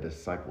really that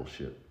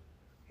discipleship.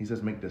 He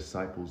says, make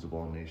disciples of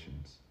all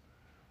nations.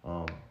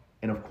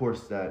 And of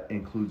course, that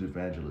includes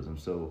evangelism.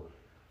 So,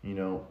 you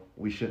know,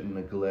 we shouldn't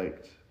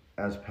neglect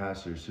as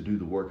pastors to do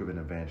the work of an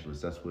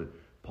evangelist. That's what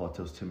Paul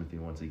tells Timothy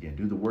once again.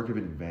 Do the work of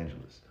an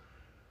evangelist.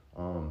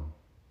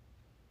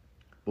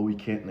 But we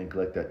can't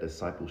neglect that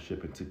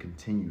discipleship and to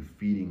continue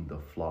feeding the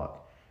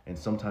flock. And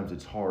sometimes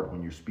it's hard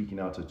when you're speaking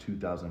out to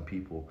 2,000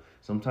 people.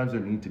 Sometimes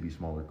there need to be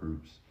smaller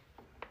groups.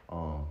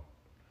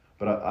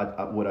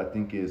 But what I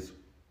think is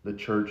the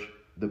church,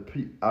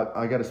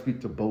 I got to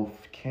speak to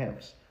both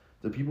camps.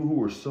 The people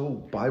who are so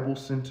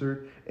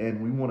Bible-centered,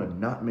 and we want to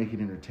not make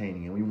it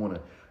entertaining, and we want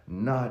to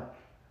not,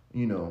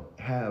 you know,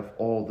 have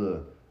all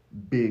the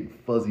big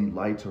fuzzy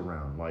lights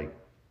around. Like,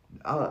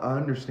 I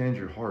understand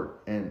your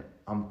heart, and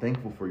I'm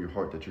thankful for your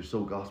heart that you're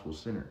so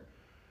gospel-centered.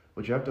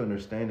 What you have to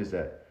understand is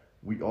that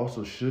we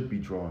also should be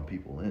drawing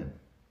people in.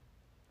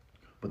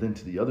 But then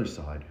to the other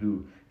side,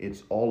 who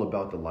it's all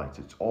about the lights.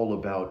 It's all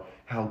about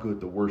how good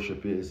the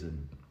worship is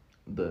and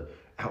the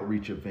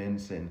outreach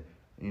events and,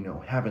 you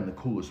know, having the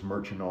coolest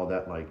merch and all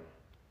that. Like,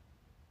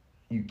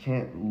 you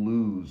can't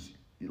lose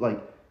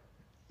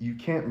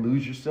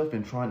yourself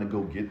in trying to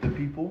go get the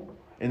people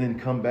and then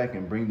come back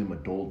and bring them a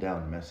doled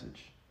down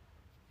message.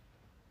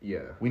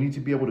 Yeah. We need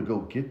to be able to go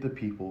get the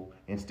people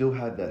and still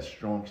have that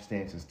strong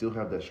stance and still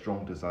have that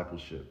strong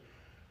discipleship.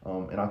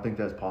 And I think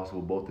that's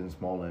possible both in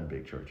small and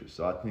big churches.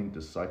 So I think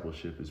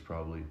discipleship is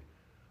probably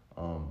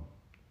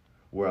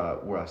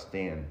where I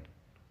stand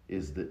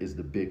is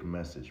the big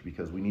message,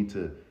 because we need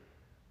to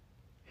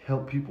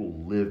help people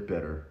live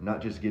better,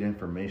 not just get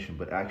information,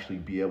 but actually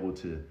be able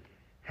to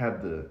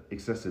have the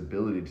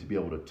accessibility to be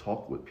able to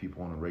talk with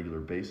people on a regular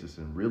basis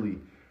and really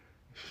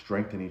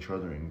strengthen each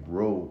other and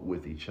grow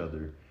with each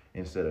other,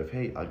 instead of,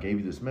 hey, I gave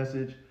you this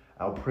message,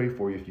 I'll pray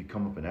for you if you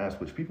come up and ask,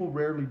 which people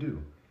rarely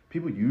do.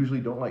 People usually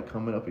don't like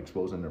coming up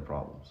exposing their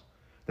problems.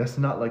 That's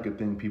not like a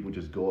thing people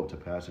just go up to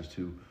pastors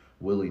to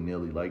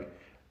willy-nilly. Like,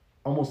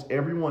 almost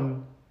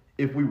everyone,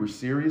 if we were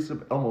serious,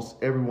 almost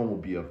everyone will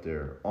be up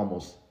there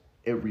almost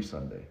every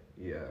Sunday.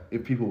 Yeah.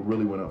 If people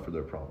really went up for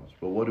their problems.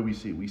 But what do we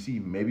see? We see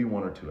maybe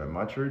one or two. At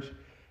my church,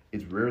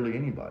 it's rarely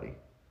anybody.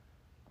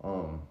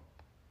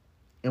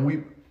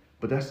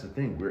 But that's the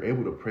thing. We're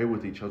able to pray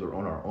with each other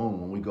on our own.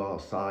 When we go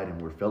outside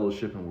and we're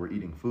fellowship and we're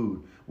eating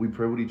food, we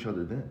pray with each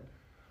other then.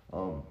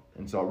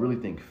 And so I really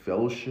think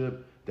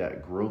fellowship,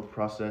 that growth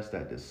process,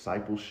 that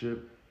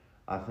discipleship,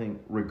 I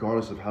think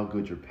regardless of how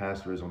good your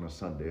pastor is on a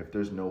Sunday, if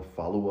there's no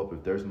follow-up,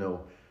 if there's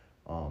no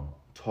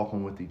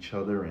talking with each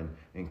other and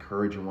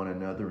encouraging one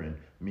another and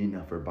meeting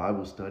up for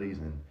Bible studies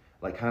and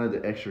like kind of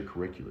the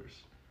extracurriculars,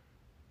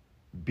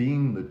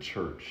 being the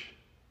church,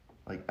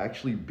 like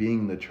actually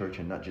being the church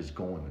and not just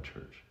going to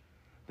church.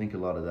 I think a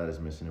lot of that is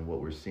missing, and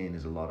what we're seeing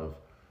is a lot of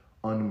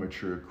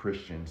unmature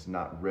Christians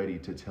not ready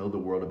to tell the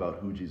world about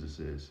who Jesus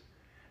is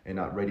and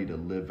not ready to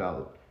live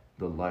out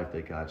the life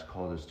that God's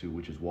called us to,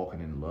 which is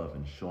walking in love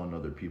and showing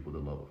other people the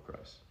love of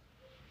Christ.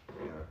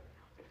 Yeah.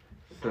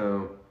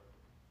 So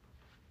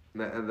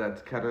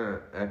that's kind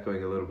of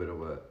echoing a little bit of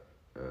what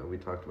we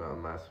talked about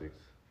on last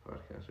week's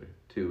podcast, or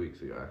 2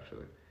 weeks ago,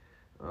 actually.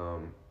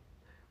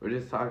 We're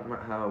just talking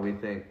about how we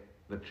think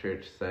the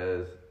church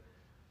says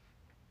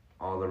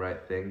all the right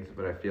things,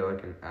 but I feel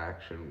like in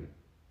action,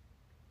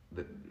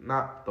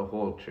 not the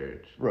whole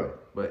church, Right.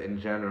 but in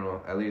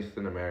general, at least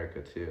in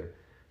America too,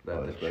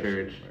 that the Especially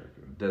in church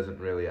America. doesn't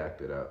really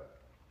act it out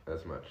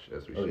as much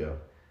as we should. Yeah.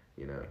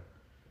 You know,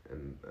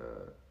 and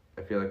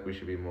I feel like we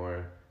should be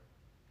more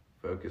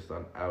focused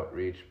on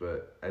outreach,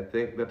 but I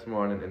think that's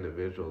more on an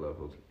individual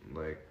level.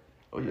 Like,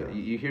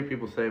 you hear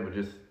people say, but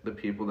just the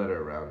people that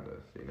are around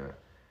us, you know.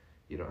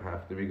 You don't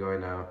have to be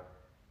going out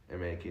and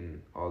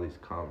making all these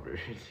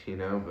converts, you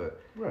know, but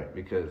Right.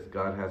 because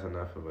God has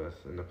enough of us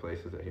in the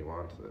places that He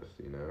wants us,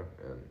 you know,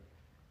 and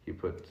He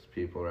puts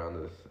people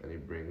around us and He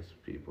brings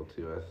people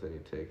to us and He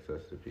takes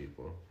us to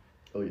people.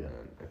 Oh yeah.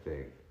 And I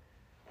think,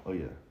 Oh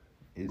yeah.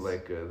 It's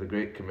like the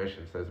Great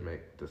Commission says,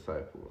 make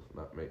disciples,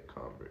 not make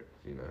converts,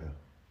 you know. Yeah.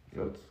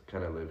 So Yeah. it's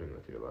kind of living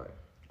with your life.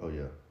 Oh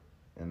yeah,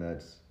 and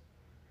it's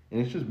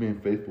just being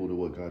faithful to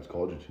what God's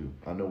called you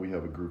to. I know we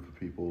have a group of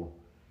people.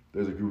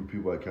 There's a group of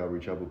people at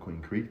Calvary Chapel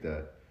Queen Creek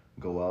that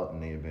go out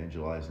and they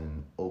evangelize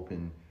in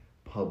open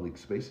public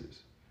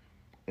spaces,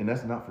 and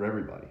that's not for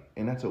everybody,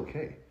 and that's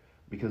okay,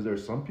 because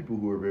there's some people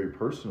who are very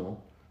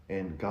personal,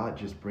 and God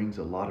just brings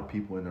a lot of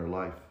people in their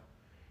life,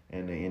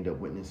 and they end up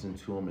witnessing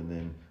to them and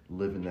then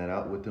living that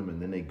out with them,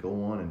 and then they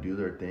go on and do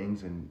their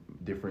things in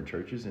different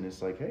churches, and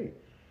it's like, hey,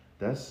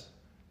 that's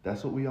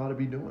what we ought to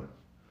be doing.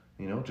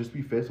 You know, just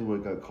be faithful to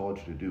what God called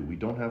you to do. We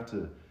don't have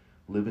to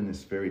live in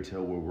this fairy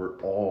tale where we're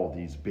all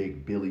these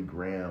big Billy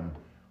Graham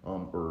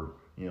or,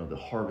 you know, the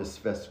Harvest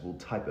Festival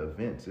type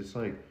events. It's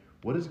like,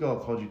 what has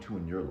God called you to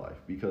in your life?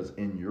 Because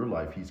in your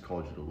life, He's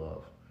called you to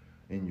love.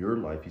 In your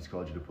life, He's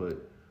called you to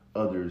put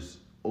others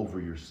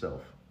over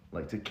yourself.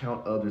 Like, to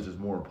count others as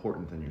more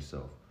important than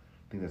yourself.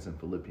 I think that's in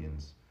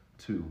Philippians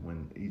 2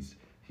 when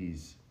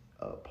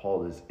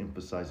Paul is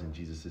emphasizing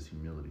Jesus'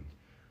 humility.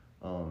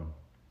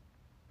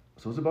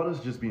 So it's about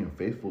us just being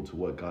faithful to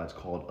what God's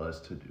called us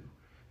to do.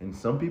 And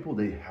some people,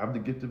 they have the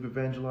gift of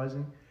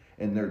evangelizing,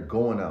 and they're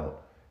going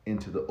out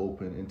into the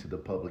open, into the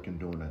public, and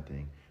doing that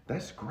thing.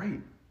 That's great.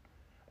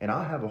 And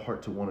I have a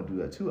heart to want to do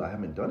that too. I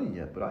haven't done it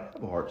yet, but I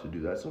have a heart to do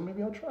that, so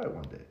maybe I'll try it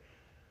one day.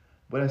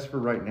 But as for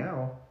right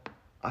now,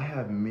 I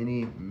have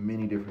many,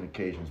 many different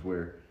occasions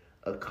where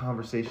a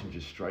conversation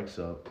just strikes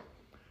up,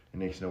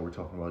 and next thing you know, we're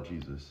talking about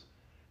Jesus.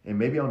 And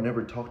maybe I'll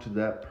never talk to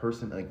that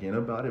person again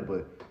about it,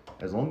 but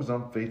as long as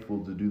I'm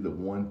faithful to do the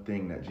one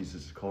thing that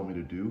Jesus has called me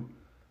to do,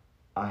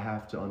 I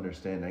have to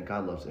understand that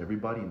God loves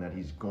everybody and that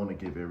He's going to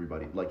give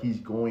everybody, like He's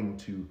going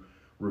to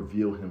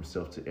reveal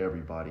Himself to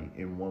everybody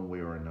in one way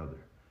or another.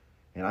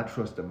 And I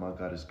trust that my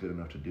God is good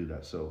enough to do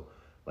that. So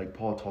like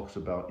Paul talks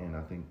about in,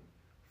 I think,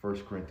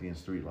 1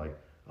 Corinthians 3, like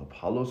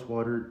Apollos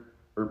watered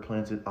or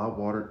planted, I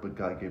watered, but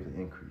God gave the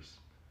increase.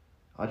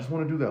 I just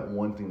want to do that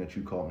one thing that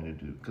you called me to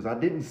do, because I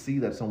didn't see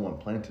that someone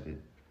planted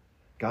it.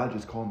 God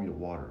just called me to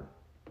water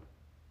it.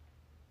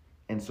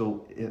 And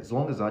so as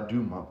long as I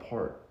do my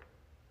part,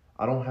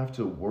 I don't have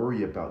to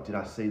worry about, did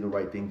I say the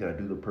right thing? Did I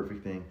do the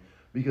perfect thing?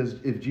 Because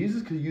if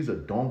Jesus could use a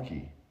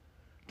donkey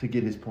to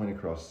get His point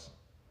across,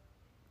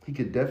 He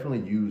could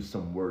definitely use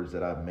some words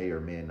that I may or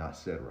may not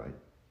said right.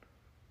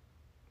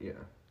 Yeah.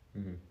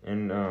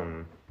 And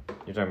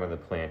you're talking about the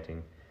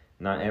planting.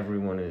 Not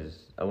everyone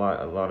is a lot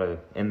of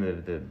and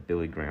the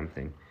Billy Graham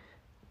thing.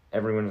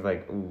 Everyone's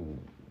like, ooh,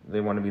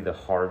 they want to be the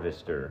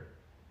harvester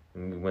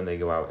when they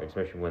go out,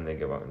 especially when they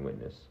go out and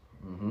witness.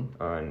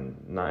 And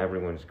not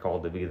everyone's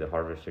called to be the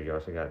harvester. You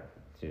also got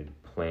to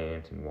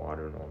plant and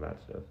water and all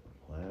that stuff.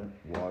 Plant,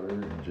 water,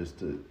 and just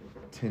to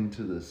tend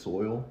to the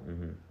soil.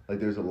 Like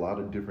there's a lot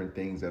of different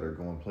things that are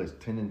going place.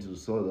 Tending to the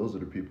soil, those are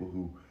the people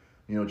who,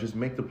 just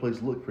make the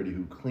place look pretty,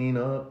 who clean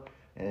up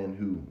and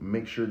who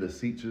make sure the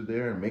seats are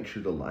there and make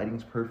sure the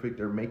lighting's perfect.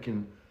 They're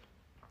making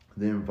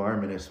the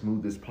environment as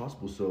smooth as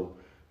possible. So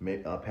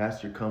a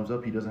pastor comes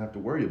up, he doesn't have to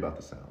worry about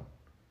the sound.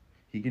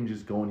 He can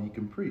just go and he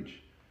can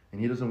preach. And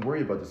he doesn't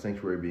worry about the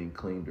sanctuary being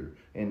cleaned.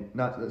 And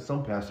not that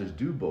some pastors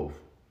do both,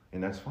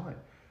 and that's fine.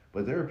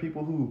 But there are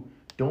people who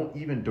don't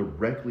even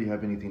directly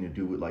have anything to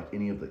do with like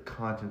any of the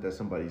content that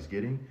somebody's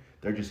getting.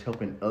 They're just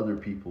helping other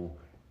people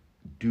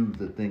do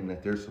the thing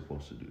that they're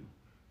supposed to do.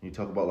 And you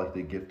talk about like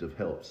the gift of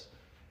helps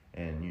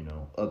and,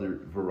 other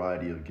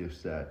variety of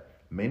gifts that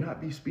may not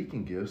be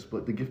speaking gifts,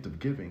 but the gift of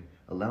giving,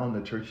 allowing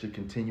the church to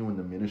continue in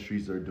the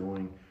ministries they're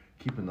doing,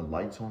 keeping the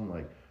lights on.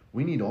 Like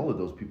we need all of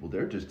those people.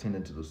 They're just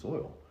tending to the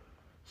soil.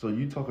 So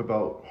you talk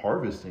about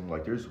harvesting,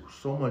 like there's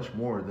so much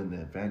more than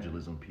the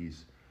evangelism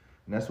piece.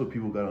 And that's what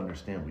people got to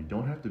understand. We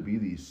don't have to be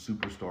these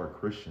superstar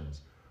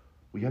Christians.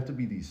 We have to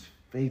be these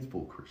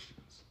faithful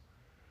Christians.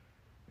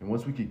 And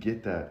once we could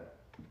get that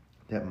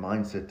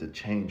mindset to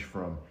change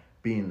from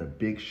being the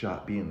big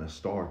shot, being the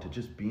star, to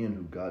just being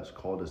who God's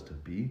called us to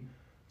be,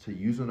 to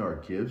using our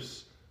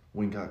gifts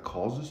when God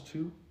calls us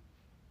to,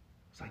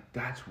 it's like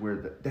that's where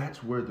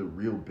the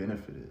real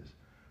benefit is.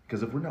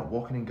 Because if we're not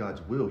walking in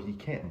God's will, he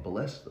can't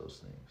bless those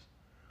things.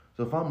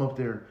 So if I'm up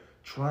there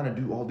trying to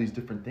do all these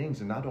different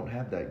things and I don't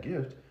have that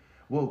gift,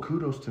 well,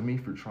 kudos to me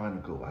for trying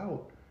to go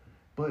out.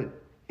 But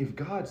if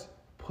God's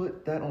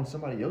put that on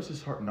somebody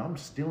else's heart and I'm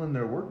stealing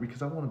their work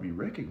because I want to be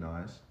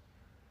recognized,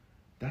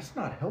 that's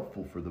not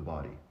helpful for the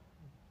body.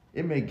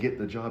 It may get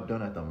the job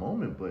done at the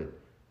moment, but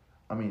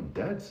I mean,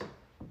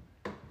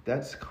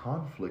 that's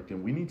conflict,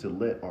 and we need to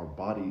let our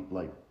body,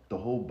 like the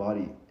whole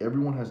body,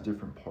 everyone has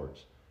different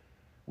parts.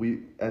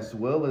 We, as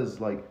well as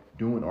like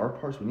doing our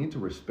parts, we need to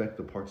respect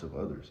the parts of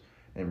others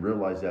and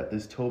realize that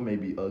this toe may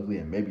be ugly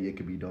and maybe it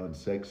could be done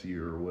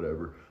sexier or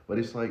whatever, but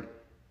it's like,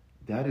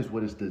 that is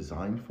what it's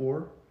designed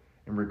for.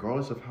 And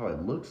regardless of how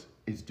it looks,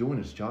 it's doing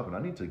its job, and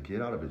I need to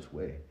get out of its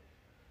way.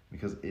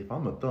 Because if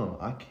I'm a thumb,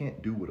 I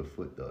can't do what a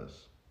foot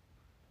does.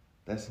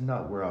 That's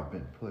not where I've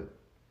been put.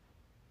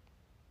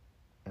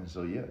 And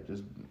so, yeah,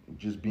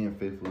 just being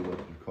faithful to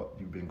what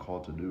you've been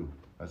called to do.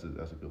 That's a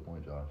good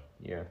point, Josh.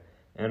 Yeah.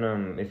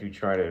 And if you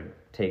try to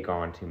take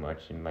on too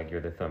much and like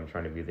you're the thumb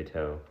trying to be the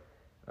toe,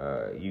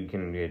 you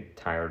can get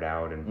tired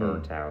out and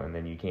burnt out, and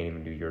then you can't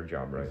even do your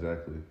job right.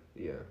 Exactly.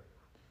 Yeah.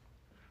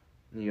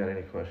 You got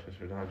any questions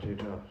for Dante,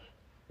 Josh?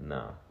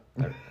 No.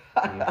 You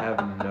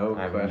have no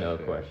I have questions. no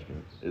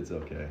questions. It's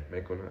okay.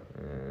 Make one up.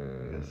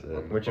 Like I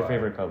said, What's your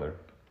favorite color?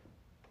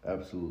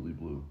 absolutely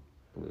blue.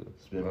 Blue.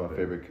 It's been Love my it.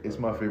 favorite. It's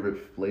my favorite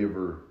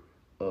flavor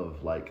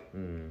of like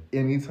Mm.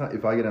 anytime.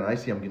 If I get an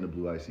icy, I'm getting a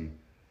blue icy.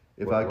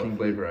 If What I can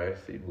flavor I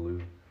see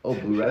blue.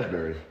 blue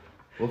raspberry.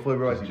 What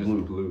flavor icy? Just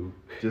Blue. blue.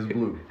 Just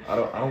blue. I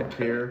don't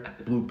care.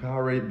 Blue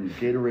Powerade, blue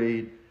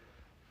Gatorade,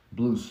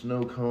 blue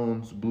snow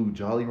cones, blue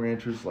Jolly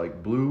Ranchers.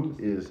 Like blue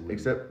is,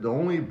 except the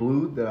only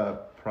blue that I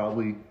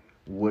probably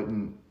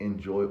wouldn't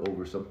enjoy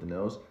over something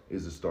else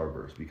is the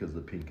Starburst because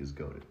the pink is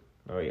goated.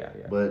 Oh yeah.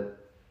 But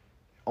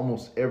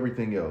almost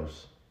everything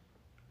else,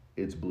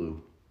 it's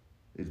blue.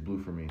 It's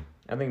blue for me.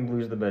 I think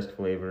blue's the best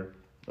flavor.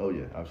 Oh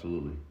yeah,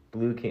 absolutely.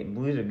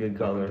 Blue's a good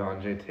color.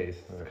 Dante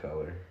tastes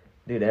color.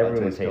 Dude,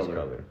 everyone taste tastes color.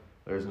 color.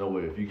 There's no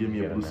way. If you give me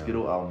a You blue gotta know.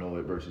 Skittle, I'll know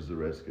it versus the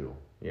red Skittle.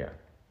 Yeah.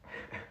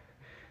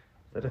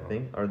 Is that a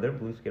thing? Are there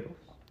blue Skittles?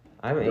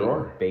 I haven't There eaten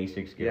are.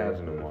 basic Skittles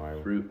in the a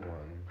while. fruit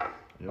ones.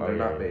 Yeah. They're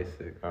not yeah.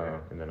 basic. Oh,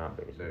 and they're not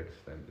basic. They're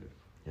extended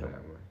Yep.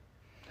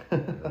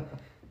 family.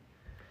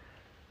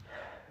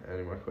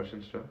 Any more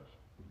questions, Josh?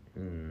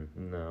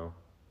 No.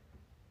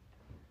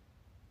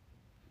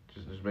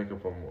 Just make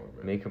up one more,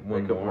 man. Make up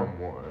one Make up more? one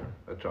more.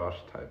 A Josh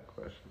type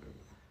question.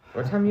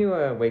 What time you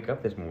wake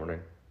up this morning?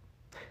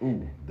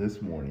 Ooh,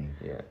 this morning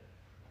Yeah.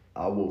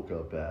 I woke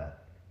up at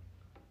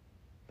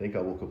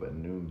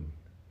noon.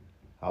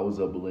 I was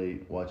up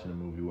late watching a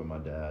movie with my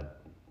dad,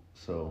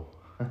 so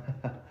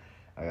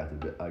I got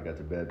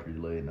to bed pretty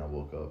late and I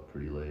woke up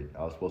pretty late.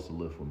 I was supposed to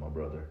lift with my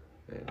brother.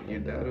 Man, your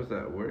And, dad was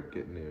at work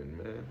at noon,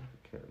 man.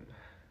 I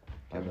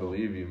Can't know.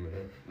 believe you,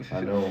 man.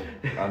 I know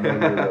he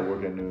was at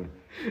work at noon.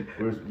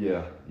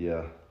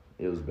 Yeah,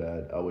 it was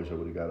bad. I wish I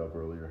would have got up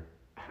earlier.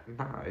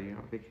 Nah, you're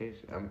on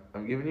vacation.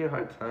 I'm giving you a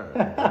hard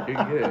time.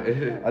 You're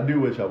good. I do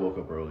wish I woke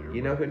up earlier.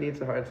 You know who needs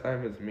a hard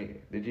time is me.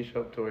 Did you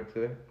show up to work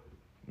today?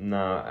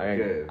 No,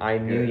 Good, I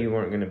knew good. you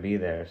weren't gonna be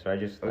there, so I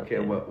just slept Okay,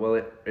 in. well,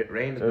 it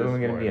rained So this it's only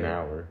gonna morning. be an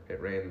hour. It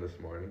rained this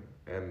morning,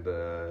 and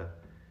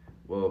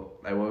well,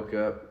 I woke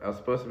up. I was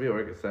supposed to be at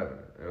work at 7.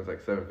 It was like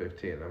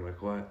 7:15. I'm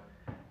like, what?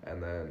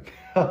 And then,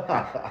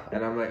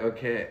 and I'm like,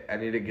 okay, I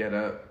need to get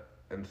up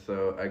and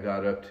so I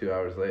got up 2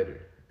 hours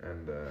later,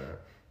 and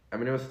I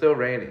mean it was still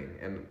raining,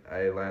 and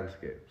I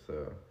landscaped,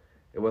 so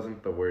it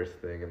wasn't the worst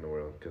thing in the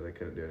world because I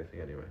couldn't do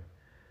anything anyway.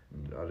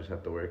 I'll just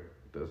have to work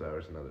those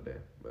hours another day.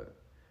 But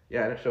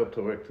yeah, I didn't show up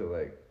to work till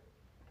like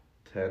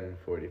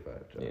 10:45.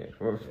 Yeah,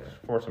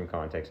 for some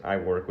context, I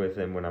work with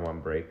him when I'm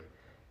on break,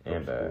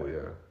 and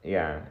School,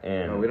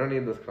 and no, we don't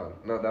need this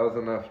No, that was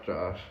enough,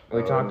 Josh.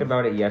 we talked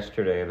about it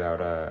yesterday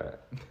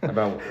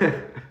about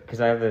because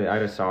I had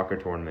a soccer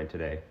tournament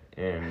today,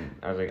 and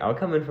I was like, I'll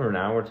come in for an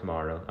hour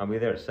tomorrow. I'll be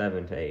there at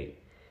 7 to 8,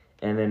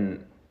 and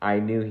then I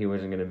knew he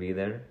wasn't gonna be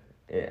there.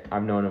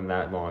 I've known him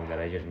that long that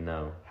I just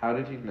know. How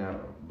did you know?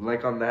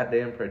 Like on that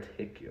day in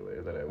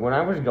particular that I. When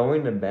I was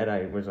going to bed,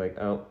 I was like,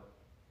 oh,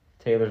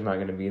 Taylor's not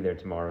gonna be there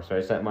tomorrow, so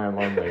I set my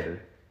alarm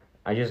later.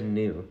 I just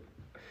knew.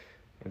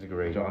 It's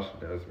great. Josh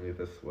knows me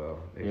this well.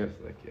 He's Yep.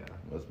 just like, yeah.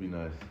 Must be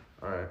nice.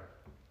 All right.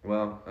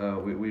 Well,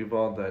 we've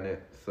all done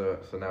it. So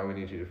now we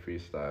need you to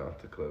freestyle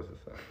to close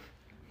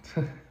this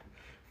out.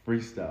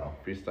 Freestyle.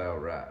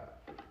 Freestyle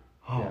rap.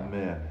 Oh Yeah.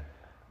 man.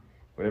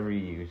 Whatever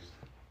you use.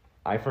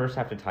 I first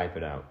have to type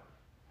it out.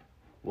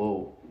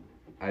 Well,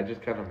 I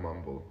just kind of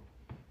mumble.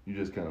 you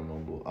just kind of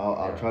mumble.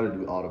 I'll Yeah. try to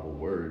do audible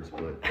words,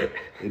 but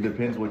it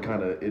depends what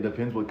kind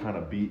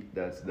of beat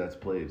that's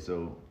played.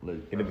 So like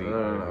It'll be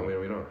No.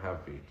 We don't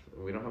have beats.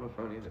 We don't have a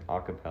phone either.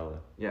 acapella.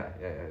 Yeah.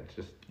 It's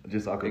just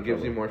acapella. it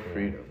gives you more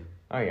freedom.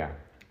 Oh yeah.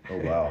 Oh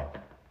wow.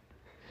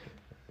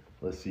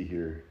 Let's see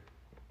here.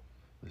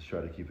 Let's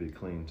try to keep it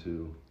clean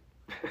too.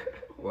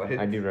 What?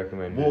 I do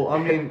recommend it. Well, I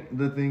mean,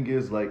 the thing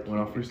is, like, when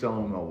I'm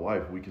freestyling with my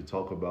wife, we could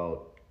talk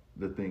about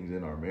the things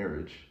in our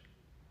marriage,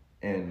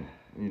 and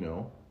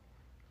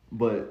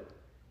but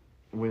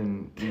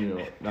when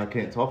I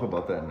can't talk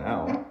about that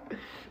now,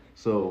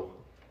 so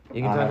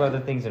You can talk about the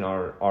things in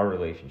our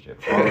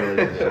relationship. our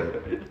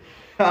relationship.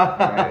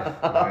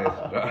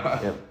 nice,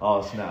 Josh. Yep.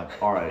 Oh snap!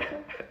 All right,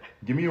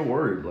 give me a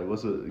word. Like,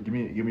 give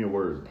me a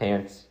word.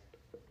 Pants.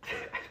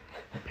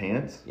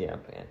 Pants. Yeah,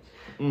 pants.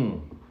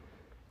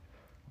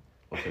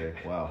 Okay.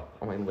 Wow.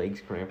 Are my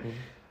legs cramping?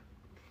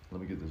 Let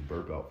me get this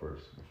burp out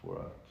first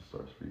before I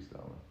start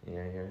freestyling.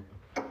 Yeah.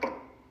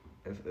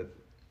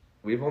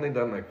 We've only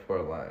done like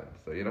 4 lines,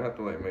 so you don't have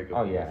to like make a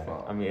Oh whole yeah.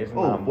 song. I mean, it's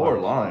Oh, not 4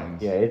 much.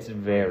 lines. Yeah, it's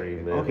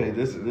very little. Okay.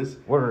 This.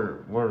 We're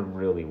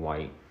really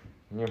white.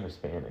 You're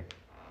Hispanic.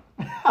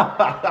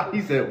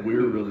 He said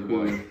we're really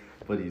white,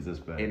 but he's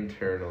Hispanic.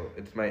 Internal.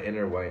 It's my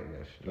inner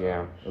whiteness. Josh.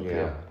 Yeah. Okay.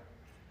 Yeah.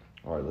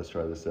 All right, let's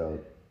try this out.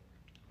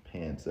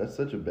 Pants. That's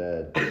such a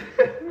bad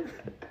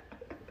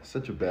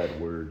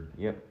word.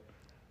 Yep.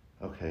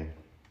 Okay.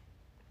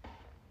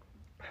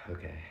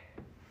 Okay.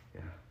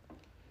 Yeah.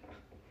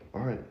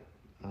 All right.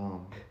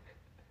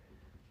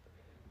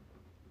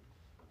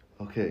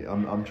 Okay,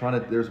 I'm trying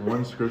to. There's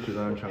one scripture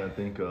that I'm trying to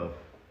think of,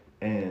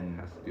 and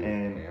Has to do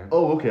with pants.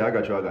 oh, okay, I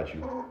got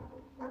you.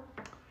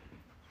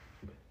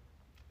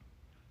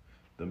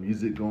 The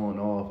music going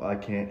off, I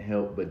can't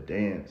help but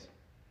dance.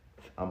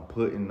 I'm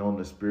putting on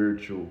the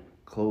spiritual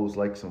clothes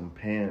like some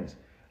pants.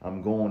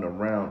 I'm going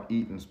around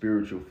eating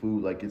spiritual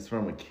food like it's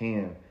from a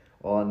can.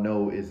 All I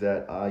know is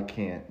that I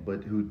can't,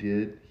 but who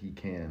did, he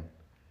can.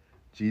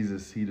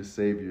 Jesus, he the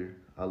Savior.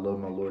 I love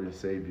my Lord and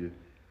Savior.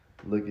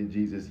 Look at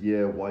Jesus,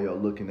 yeah, why y'all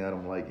looking at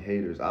him like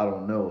haters? I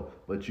don't know,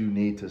 but you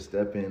need to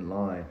step in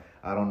line.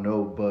 I don't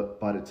know, but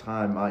by the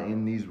time I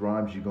end these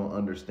rhymes, you're going to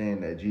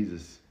understand that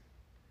Jesus,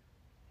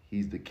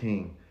 he's the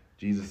king.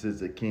 Jesus is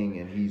the king,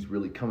 and he's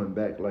really coming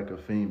back like a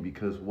fiend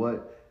because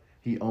what?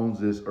 He owns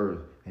this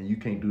earth, and you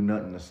can't do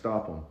nothing to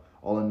stop him.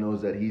 All I know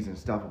is that he's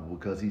unstoppable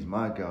because he's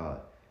my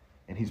God,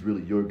 and he's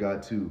really your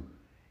God too.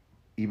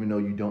 Even though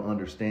you don't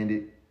understand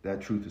it,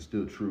 that truth is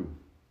still true.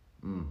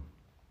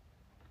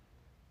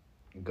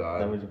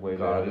 God, That was way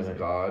God better is than I-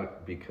 God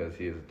because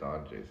he is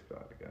Don J.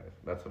 Scott, guys.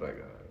 That's what I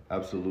got.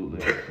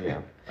 Absolutely.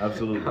 Yeah.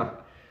 Absolutely.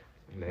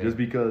 Name. Just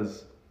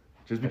because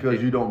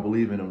you don't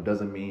believe in him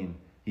doesn't mean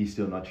he's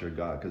still not your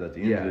God. Because at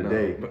the end of the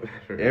day,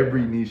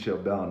 every knee shall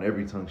bow and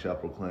every tongue shall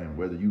proclaim,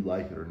 whether you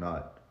like it or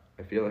not.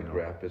 I feel like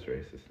rap is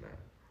racist now.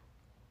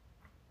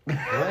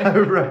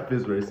 Rap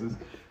is racist.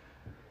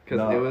 Because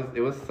No.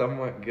 it was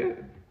somewhat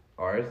good.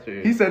 Ours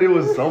are... He said it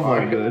was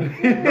somewhat good.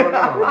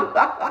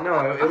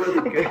 No, it was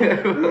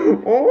good.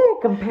 Oh,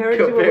 compared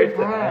to what Compared we've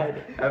to had.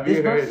 have It's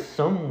you not heard-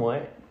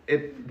 somewhat.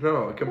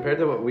 No, compared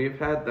to what we've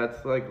had,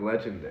 that's like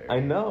legendary. I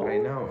know. I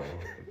know.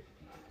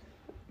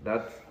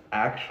 That's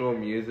actual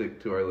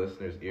music to our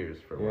listeners' ears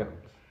for Yeah.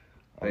 once.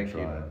 I'm Thank you,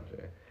 trying.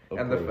 Jay. Of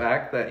And the course.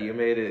 fact that you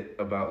made it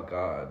about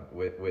God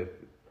with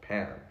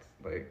pants,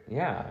 like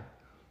Yeah.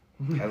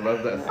 I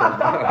love that so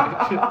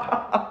much.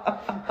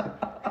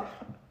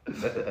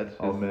 That's just,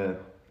 Oh man.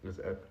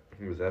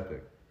 it was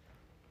epic.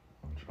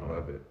 I'm I trying.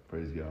 love it.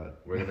 Praise God.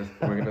 We're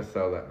gonna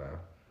sell that now.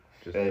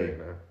 Just so Hey. you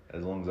know.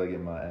 As long as I get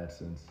my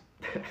AdSense,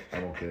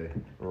 I'm okay.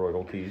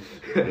 Royalties.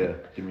 Yeah,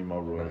 give me my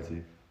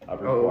royalty. I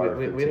Oh,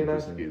 require we didn't 15%.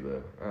 ask you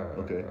though.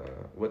 Okay.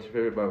 What's your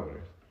favorite Bible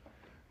verse?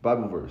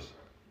 Bible verse.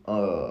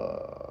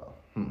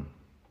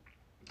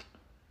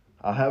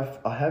 I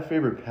have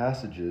favorite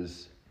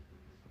passages.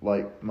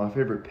 Like my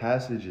favorite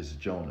passage is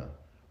Jonah.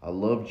 I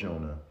love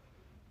Jonah.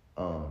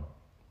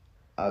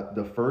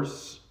 The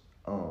first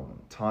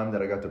time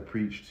that I got to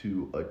preach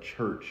to a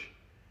church,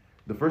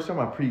 the first time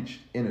I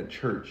preached in a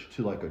church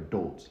to like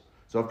adults.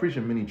 So I've preached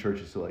in many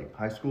churches to like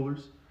high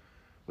schoolers,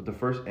 but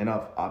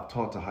I've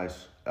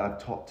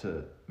taught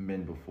to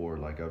men before.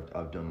 Like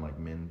I've done like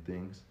men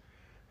things,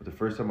 but the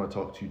first time I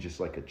talked to just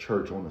like a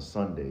church on a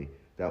Sunday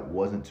that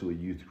wasn't to a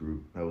youth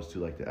group, that was to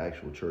like the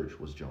actual church,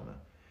 was Jonah.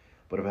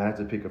 But if I had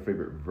to pick a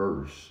favorite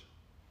verse,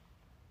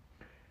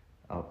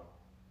 I'm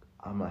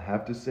gonna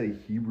have to say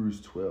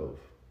Hebrews 12.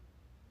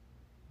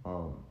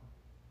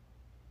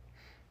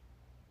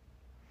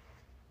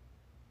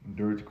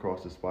 Endure the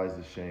cross, despise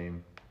the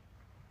shame.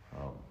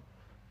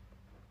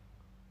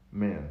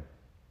 Man,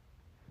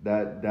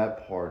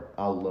 that part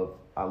I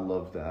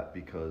love that,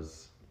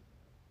 because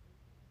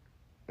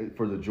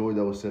for the joy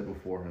that was set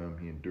before him,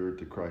 he endured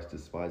to Christ,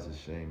 despised his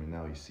shame, and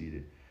now he's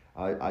seated.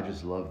 I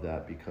just love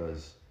that,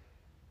 because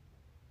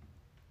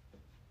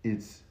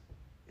it's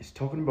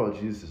talking about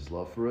Jesus'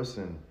 love for us,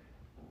 and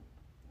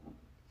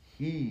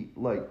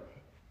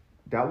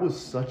that was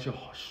such a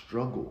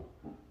struggle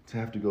to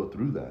have to go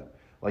through that.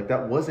 Like,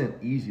 that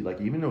wasn't easy. Like,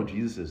 even though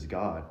Jesus is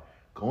God,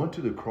 going to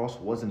the cross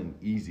wasn't an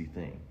easy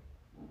thing,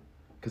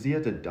 because he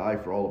had to die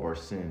for all of our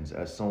sins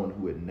as someone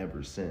who had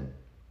never sinned.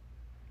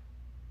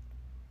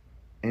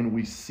 And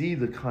we see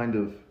the kind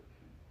of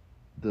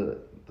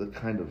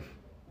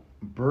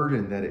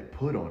burden that it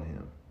put on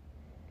him.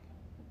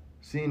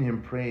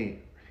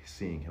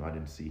 I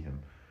didn't see him,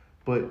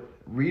 but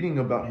reading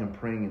about him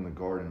praying in the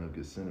Garden of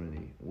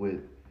Gethsemane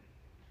with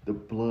the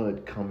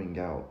blood coming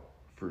out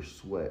for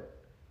sweat,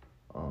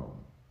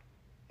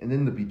 and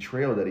then the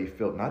betrayal that he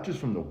felt, not just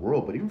from the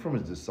world, but even from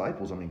his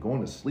disciples. I mean, going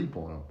to sleep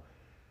on him.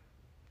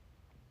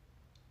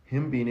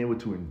 Him being able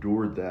to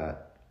endure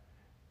that.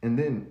 And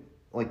then,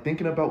 like,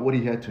 thinking about what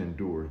he had to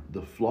endure.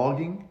 The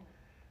flogging,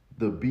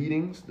 the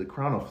beatings, the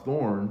crown of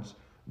thorns,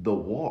 the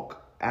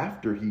walk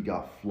after he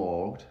got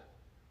flogged,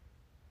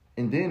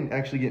 and then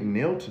actually getting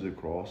nailed to the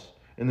cross.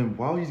 And then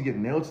while he's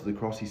getting nailed to the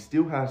cross,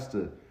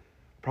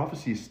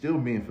 prophecy is still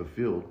being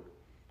fulfilled,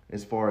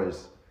 as far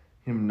as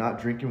him not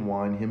drinking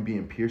wine, him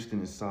being pierced in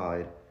his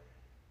side,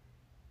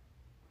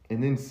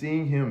 and then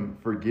seeing him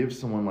forgive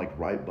someone like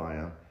right by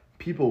him,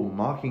 people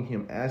mocking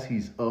him as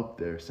he's up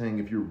there, saying,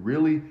 if you're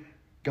really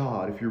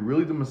God, if you're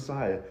really the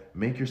Messiah,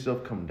 make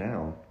yourself come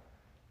down.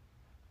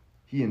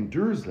 He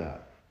endures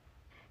that.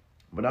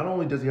 But not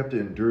only does he have to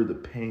endure the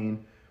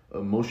pain,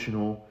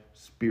 emotional,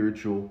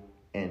 spiritual,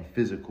 and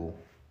physical,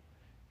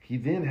 he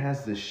then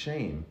has the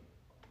shame.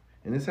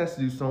 And this has to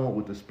do somewhat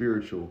with the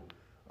spiritual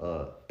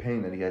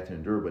pain that he had to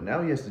endure, but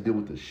now he has to deal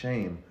with the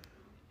shame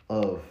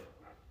of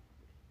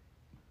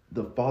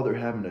the Father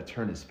having to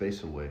turn his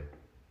face away,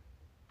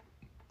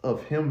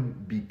 of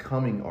him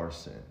becoming our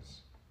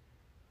sins.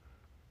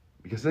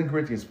 Because 2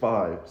 Corinthians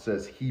 5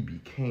 says he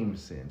became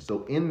sin.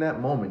 So in that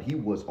moment, he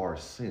was our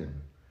sin.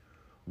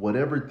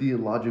 Whatever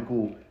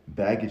theological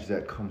baggage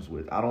that comes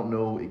with, I don't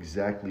know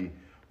exactly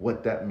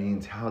what that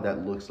means, how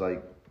that looks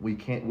like.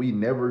 We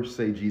never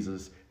say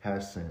Jesus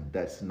has sin.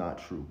 That's not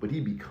true. But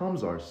he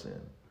becomes our sin.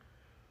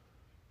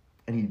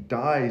 And he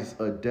dies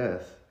a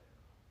death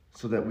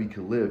so that we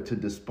could live, to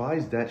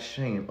despise that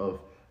shame of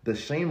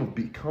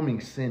becoming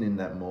sin in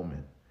that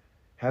moment.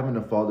 Having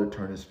the Father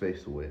turn his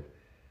face away.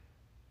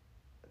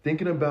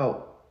 Thinking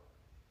about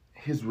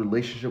his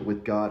relationship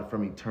with God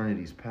from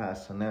eternity's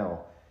past to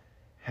now,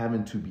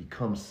 having to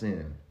become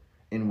sin,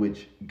 in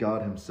which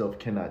God himself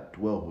cannot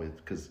dwell with,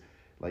 because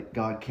like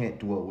God can't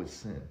dwell with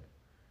sin.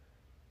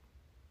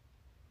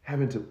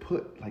 Having to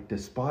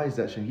despise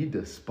that shame. He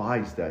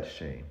despised that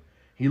shame.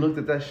 He looked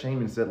at that shame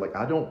and said, like,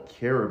 I don't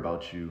care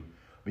about you,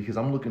 because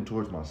I'm looking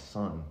towards my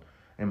son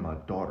and my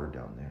daughter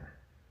down there.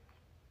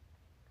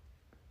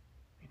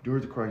 He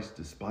endured the Christ,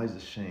 despised the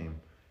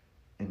shame,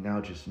 and now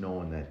just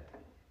knowing that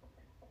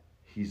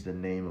he's the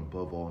name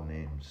above all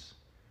names,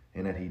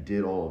 and that he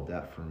did all of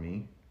that for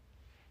me.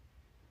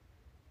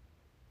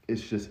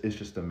 It's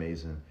just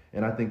amazing.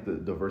 And I think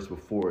the verse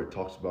before it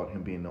talks about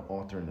him being the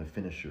author and the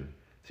finisher.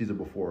 It's either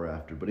before or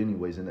after. But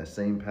anyways, in that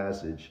same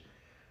passage,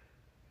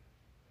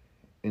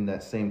 in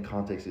that same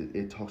context,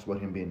 it talks about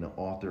him being the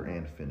author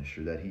and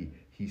finisher. That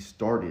he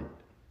started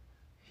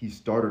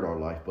our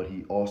life, but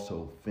he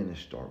also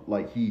finished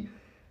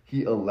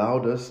he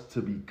allowed us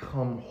to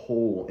become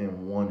whole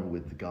and one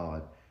with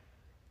God.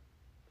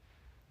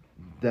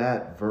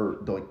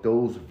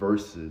 Those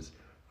verses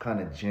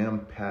kind of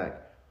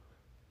jam-pack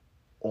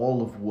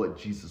all of what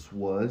Jesus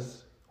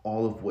was,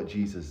 all of what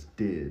Jesus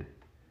did,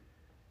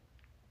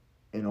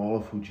 and all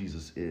of who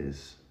Jesus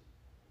is,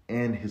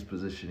 and his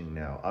positioning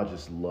now. I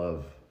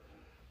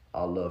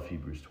love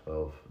Hebrews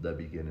 12, that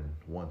beginning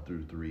 1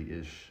 through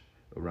 3-ish,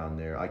 around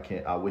there.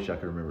 I wish I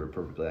could remember it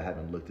perfectly. I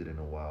haven't looked at it in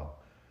a while.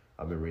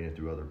 I've been reading it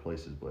through other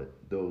places, but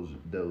those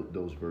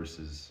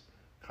verses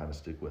kind of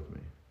stick with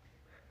me.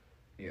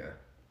 Yeah.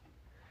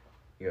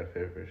 You got a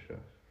favorite verse, Josh?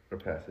 Or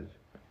passage?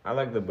 I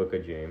like the book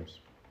of James.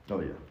 Oh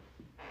yeah,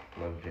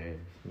 Love James.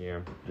 Yeah.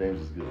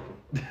 James is good.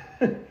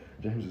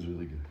 James is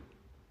really good.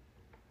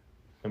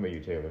 How about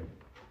you, Taylor?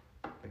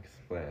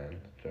 Explain,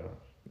 Josh.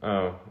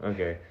 Oh,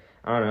 okay.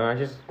 I don't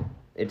know.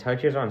 It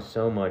touches on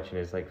so much, and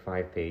it's like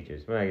 5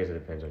 pages. Well, I guess it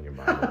depends on your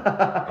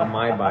Bible. On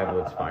my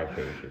Bible, it's 5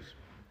 pages.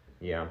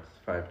 Yeah. It's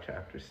 5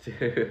 chapters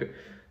too.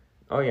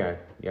 Oh yeah.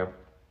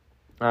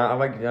 I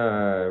like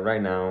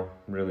right now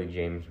really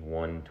James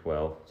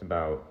 1:12. It's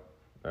about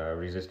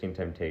resisting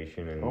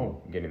temptation and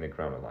getting the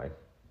crown of life.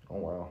 Oh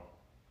wow.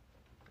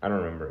 I don't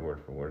remember it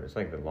word for word. It's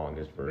like the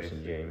longest verse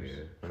in James.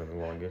 Basically, One of the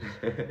longest,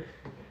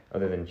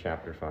 other than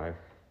chapter 5.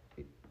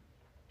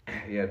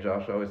 Yeah,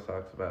 Josh always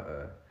talks about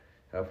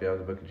how if you have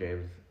the book of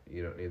James,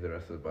 you don't need the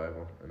rest of the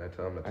Bible. And I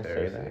tell him it's I say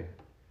heresy. that?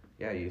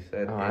 Yeah, you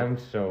said. Oh, I'm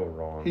so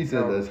wrong. He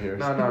said that's here.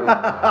 No.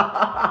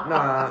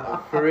 Nah,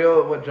 for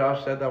real, what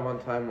Josh said that one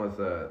time was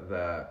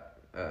that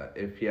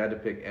if he had to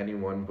pick any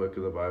one book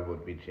of the Bible,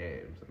 it'd be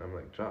James. And I'm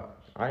like,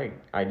 Josh.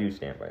 I do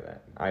stand by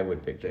that. I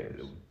would pick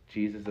James.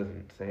 Jesus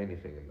doesn't say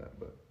anything in that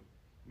book.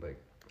 Like,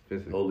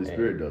 physically. Holy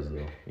Spirit does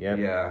though. Yep.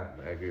 Yeah,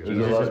 I agree with There's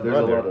that. Jesus'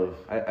 a lot brother. of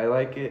I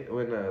like it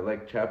when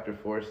like chapter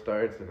 4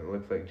 starts and it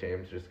looks like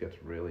James just gets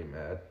really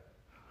mad.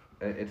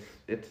 And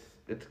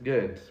it's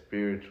good,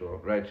 spiritual,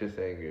 righteous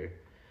anger.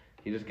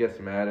 He just gets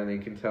mad, and you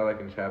can tell like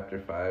in chapter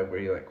 5 where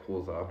he like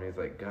cools off and he's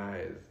like,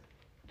 guys,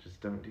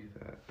 just don't do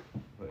that.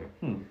 Like,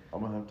 I'm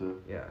gonna have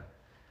to. yeah,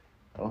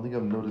 I don't think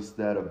I've noticed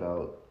that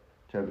about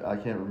chapter. I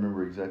can't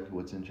remember exactly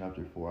what's in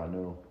chapter 4. I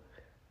know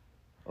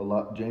a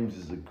lot. James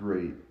is a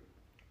great.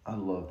 I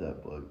love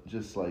that book.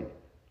 Just like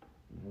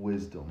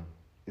wisdom.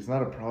 It's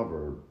not a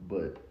proverb,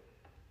 but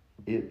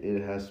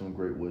it has some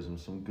great wisdom,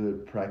 some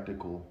good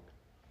practical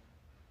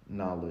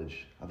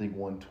knowledge. I think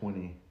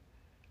 120.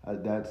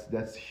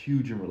 That's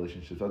huge in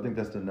relationships. I think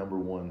that's the number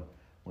one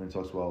when it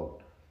talks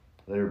about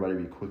let everybody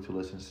be quick to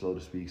listen, slow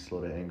to speak,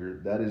 slow to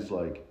anger. That is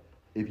like,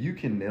 if you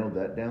can nail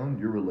that down,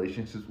 your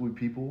relationships with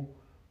people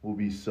will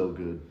be so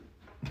good.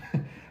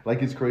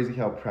 Like, it's crazy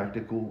how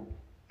practically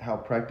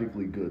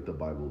good the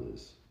Bible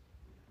is.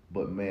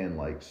 But man,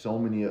 like so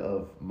many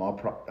of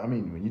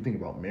when you think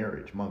about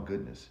marriage, my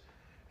goodness,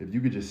 if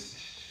you could just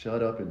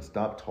shut up and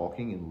stop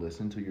talking and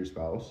listen to your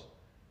spouse,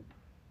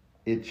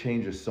 it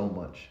changes so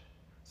much.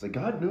 It's like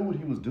God knew what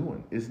he was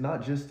doing. It's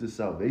not just the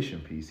salvation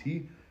piece.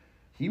 He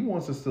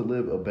wants us to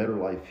live a better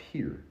life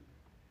here.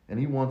 And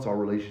he wants our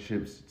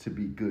relationships to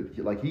be good.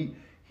 Like he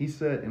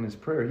said in his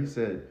prayer, he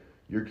said,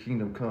 your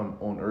kingdom come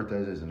on earth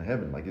as is in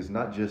heaven. Like, it's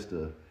not just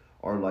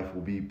our life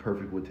will be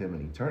perfect with him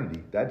in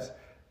eternity. That's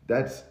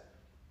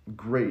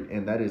great,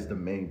 and that is the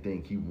main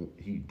thing.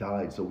 He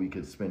died so we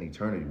could spend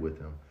eternity with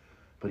him.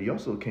 But he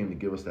also came to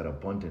give us that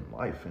abundant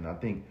life. And I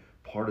think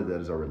part of that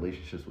is our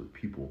relationships with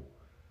people.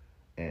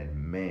 And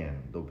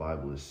man, the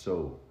Bible is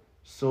so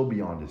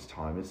beyond its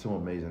time. It's so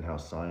amazing how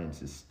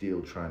science is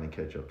still trying to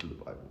catch up to the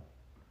Bible.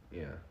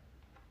 yeah,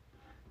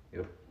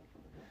 yep.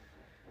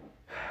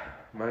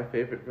 My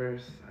favorite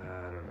verse,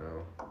 I don't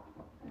know.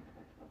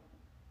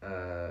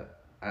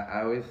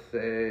 I always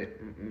say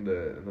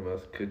the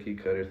most cookie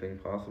cutter thing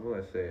possible.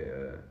 I say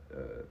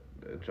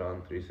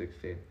John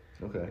 3:16.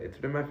 Okay. It's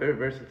been my favorite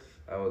verse since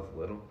I was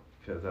little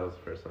because that was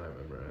the first one I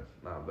memorized.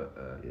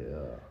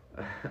 Yeah.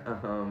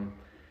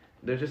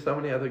 There's just so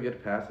many other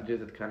good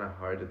passages. It's kind of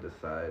hard to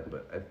decide,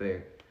 but I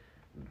think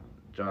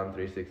John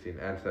 3:16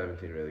 and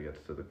 17 really gets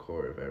to the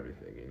core of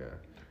everything. You know.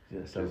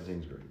 Yeah,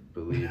 17's great.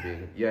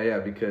 Believing. Yeah,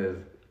 because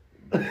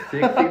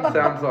 16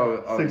 sounds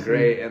all 16.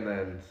 great, and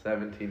then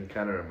 17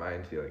 kind of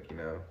reminds you, like, you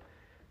know,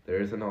 there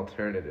is an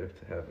alternative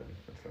to heaven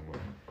for someone.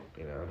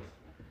 You know,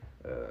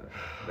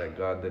 that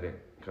God didn't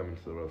come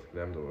into the world to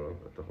condemn the world,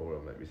 but the whole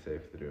world might be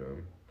saved through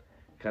him.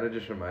 Kind of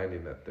just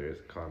reminding that there is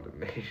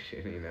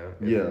condemnation, you know?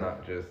 It's Yeah.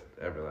 not just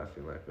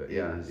everlasting life, but It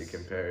yeah, is. you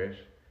can perish,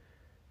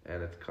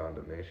 and it's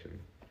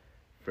condemnation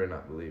for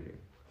not believing.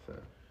 So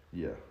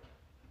Yeah.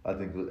 I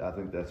think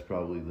that's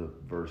probably the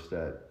verse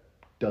that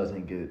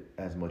doesn't get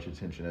as much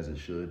attention as it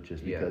should,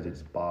 just because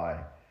it's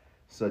by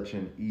such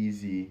an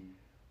easy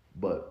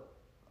but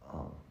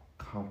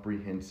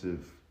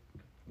comprehensive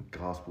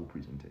gospel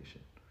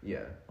presentation.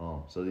 yeah,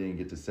 So they didn't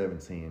get to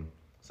 17.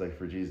 It's like,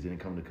 for Jesus didn't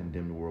come to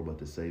condemn the world but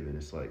to save it.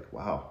 It's like,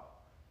 wow,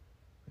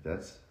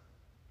 that's,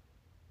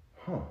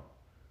 Man,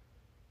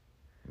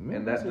 and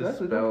that that's a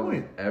good dispels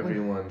point.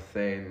 everyone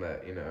saying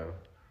that, you know,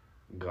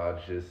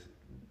 God's just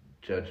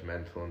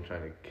judgmental and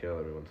trying to kill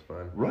everyone's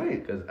fun. Right.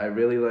 Because I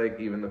really like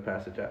even the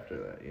passage after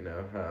that, you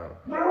know, how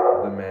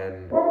the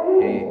men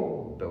hate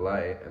the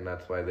light, and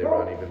that's why they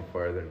run even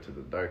farther into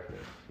the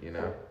darkness, you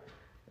know?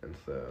 And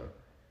so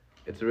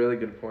it's a really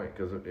good point,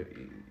 because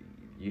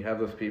you have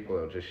those people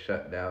that will just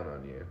shut down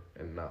on you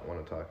and not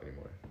want to talk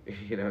anymore.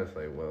 You know, it's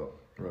like, well,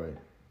 Right.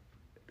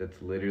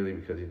 that's literally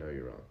because you know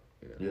you're wrong.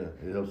 You know? Yeah,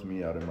 it helps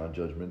me out in my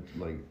judgment,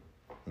 like,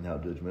 in how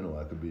judgmental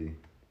I could be.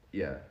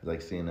 Yeah.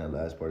 Like, seeing that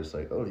last part, it's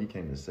like, oh, he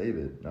came to save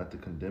it, not to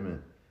condemn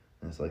it.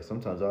 And it's like,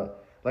 sometimes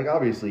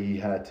obviously he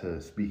had to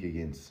speak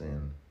against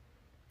sin.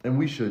 And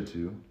we should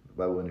too. The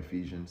Bible in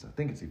Ephesians, I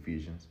think it's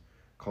Ephesians,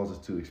 calls us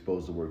to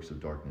expose the works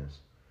of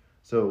darkness.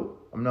 So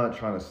I'm not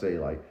trying to say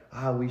like,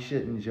 we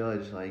shouldn't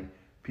judge. Like,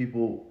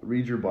 people,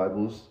 read your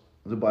Bibles.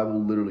 The Bible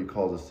literally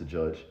calls us to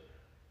judge.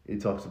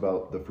 It talks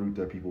about the fruit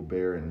that people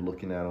bear and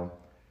looking at them.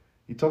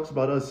 He talks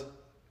about us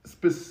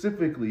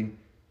specifically.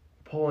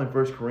 Paul in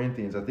 1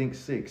 Corinthians, I think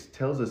 6,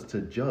 tells us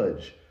to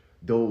judge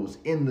those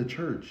in the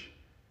church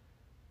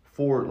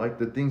for like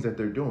the things that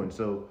they're doing.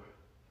 So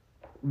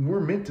we're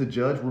meant to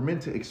judge. We're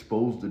meant to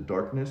expose the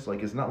darkness.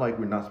 Like, it's not like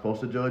we're not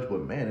supposed to judge,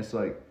 but man, it's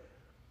like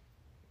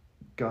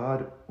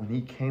God, when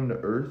he came to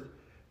earth,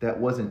 that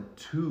wasn't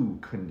to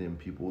condemn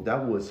people.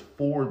 That was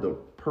for the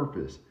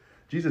purpose.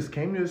 Jesus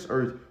came to this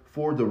earth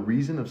for the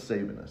reason of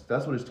saving us.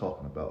 That's what it's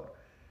talking about.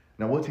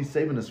 Now, what's he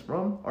saving us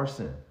from? Our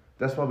sin.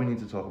 That's why we need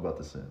to talk about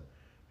the sin.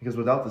 Because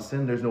without the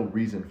sin, there's no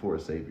reason for a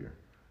savior.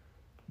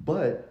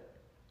 But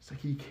so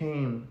he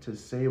came to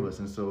save us.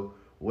 And so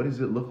what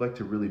does it look like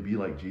to really be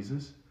like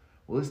Jesus?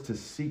 Well, it's to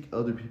seek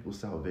other people's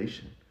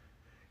salvation.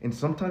 And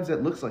sometimes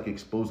that looks like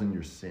exposing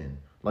your sin,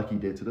 like he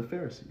did to the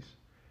Pharisees.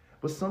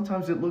 But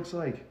sometimes it looks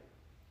like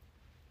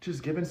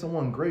just giving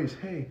someone grace.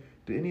 Hey,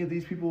 do any of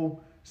these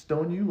people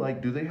stone you?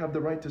 Like, do they have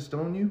the right to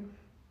stone you?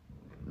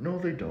 No,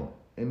 they don't.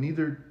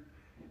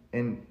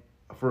 And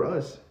for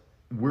us,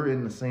 we're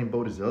in the same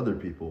boat as the other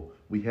people.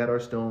 We had our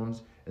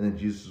stones, and then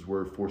Jesus'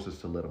 word forced us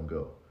to let them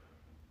go.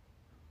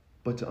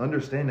 But to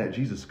understand that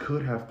Jesus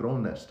could have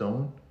thrown that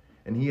stone,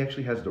 and he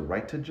actually has the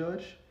right to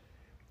judge,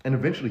 and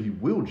eventually he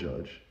will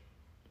judge.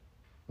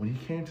 When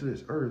he came to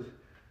this earth,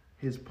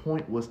 his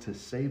point was to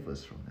save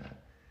us from that.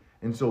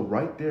 And so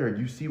right there,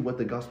 you see what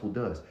the gospel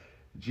does.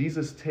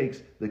 Jesus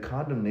takes the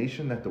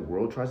condemnation that the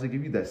world tries to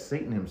give you, that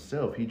Satan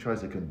himself, he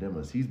tries to condemn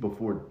us. He's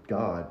before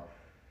God,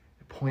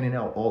 pointing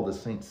out all the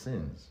saints'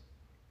 sins,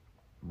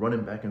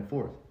 running back and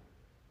forth.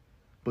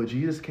 But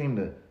Jesus came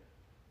to,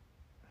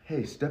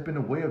 hey, step in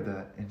the way of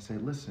that and say,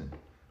 listen,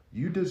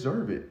 you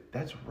deserve it.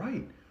 That's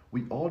right.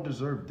 We all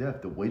deserve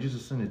death. The wages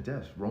of sin is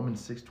death.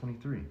 Romans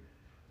 6:23.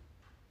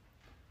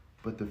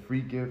 But the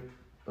free gift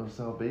of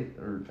salvation,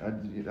 or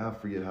I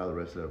forget how the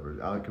rest of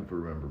it, I can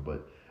remember,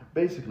 but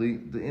basically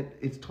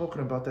it's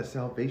talking about that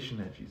salvation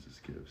that Jesus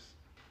gives.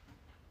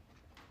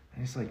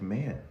 And it's like,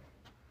 man,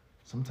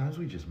 sometimes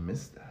we just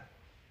miss that.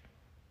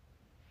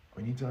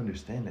 We need to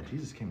understand that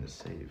Jesus came to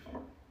save.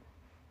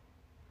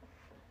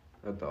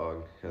 A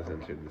dog has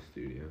entered the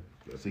studio.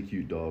 It's a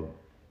cute dog.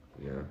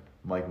 Yeah.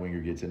 Mike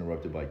Winger gets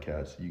interrupted by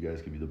cats. You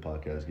guys could be the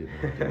podcast getting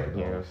interrupted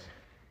by dogs.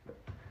 Yes.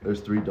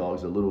 There's 3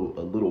 dogs, a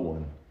little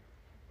one.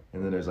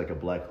 And then there's like a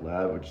black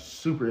lab, which is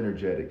super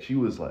energetic. She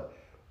was like,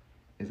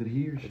 is it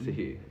he or she? It's a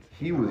he.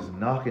 He was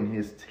knocking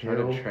his Trying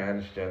tail. to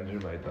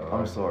transgender my dog.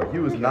 I'm sorry. He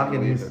was Can't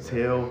knocking believe his it,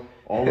 tail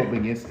all up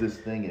against this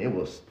thing, and it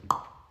was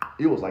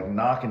like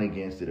knocking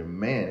against it. And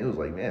man, it was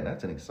like, man,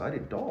 that's an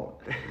excited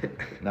dog.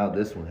 Now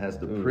this one has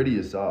the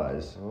prettiest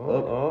eyes.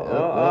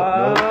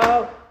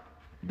 Nope.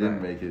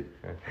 Didn't make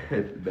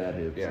it. Bad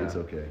hips. Yeah. It's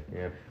okay.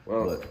 Yeah.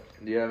 Well,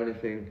 But- do you have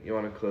anything you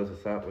want to close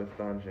us out with,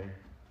 Donjay?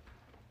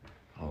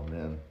 Oh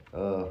man,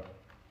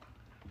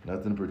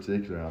 nothing in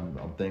particular.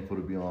 I'm thankful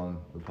to be on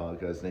the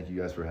podcast. Thank you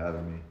guys for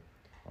having me.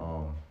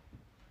 Well,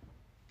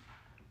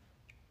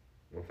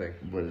 thank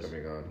you But for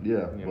coming on.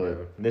 Yeah, Yeah,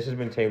 but this has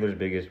been Taylor's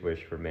biggest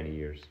wish for many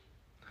years.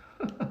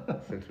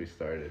 Since we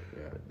started,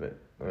 yeah. But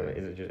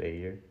is it just a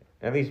year?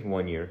 At least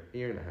 1 year. A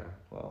year and a half.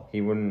 wow.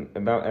 He wouldn't,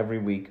 about every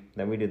week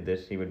that we did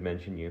this, he would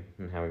mention you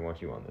and how he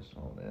wants you on this.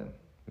 Oh man.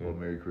 Well,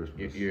 Merry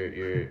Christmas.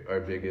 You're our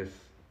biggest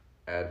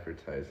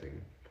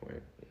advertising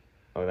point.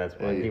 Oh, that's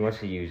why Hey. he wants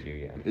to use you.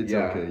 Yeah. It's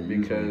yeah, okay.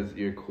 Use because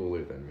me. you're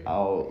cooler than me.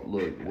 I'll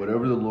look.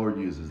 Whatever the Lord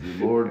uses,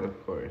 the Lord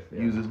Of course. Yeah.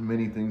 uses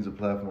many things to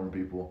platform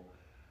people.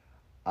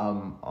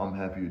 I'm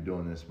happy you're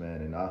doing this,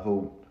 man, and I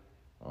hope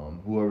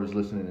whoever's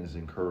listening is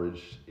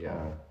encouraged.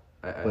 Yeah.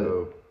 I but-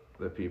 hope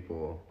that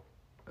people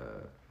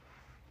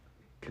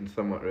can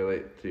somewhat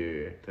relate to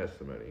your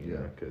testimony, you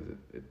Yeah. know, because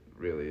it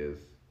really is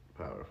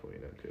powerful, you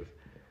know, because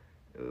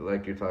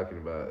like you're talking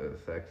about,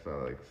 sex,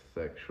 not like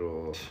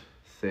sexual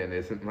sin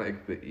isn't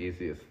like the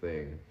easiest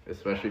thing,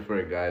 especially for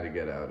a guy to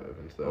get out of.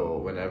 And so Oh,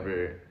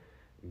 whenever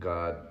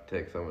God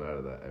takes someone out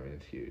of that, I mean,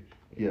 it's huge.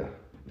 Yeah,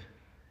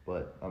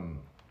 but I'm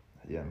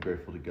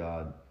grateful to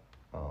God.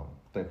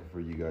 Thankful for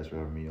you guys for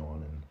having me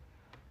on, and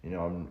you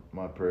know,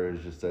 my prayer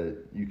is just that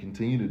you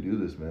continue to do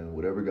this, man.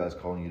 Whatever God's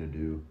calling you to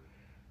do.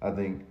 I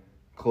think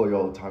Chloe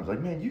all the time is like,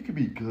 man, you could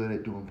be good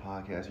at doing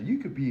podcasts, or you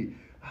could be.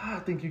 I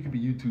think you could be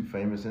YouTube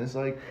famous, and it's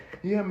like,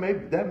 yeah,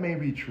 maybe that may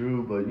be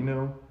true, but you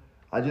know,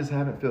 I just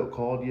haven't felt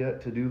called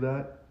yet to do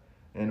that.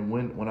 And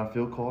when I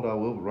feel called, I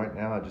will. But right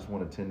now, I just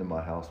want to tend to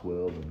my house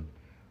well and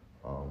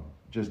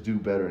just do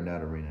better in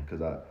that arena,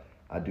 because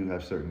I do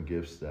have certain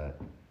gifts that,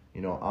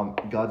 you know,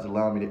 God's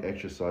allowing me to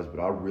exercise,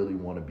 but I really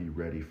want to be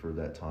ready for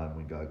that time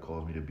when God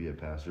calls me to be a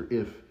pastor,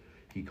 if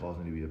He calls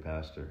me to be a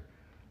pastor.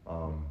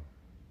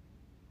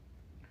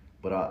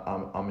 But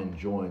I'm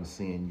enjoying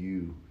seeing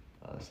you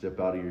step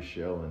out of your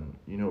shell and,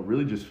 you know,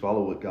 really just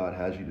follow what God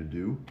has you to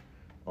do.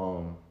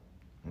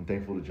 And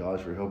thankful to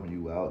Josh for helping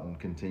you out and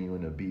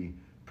continuing to be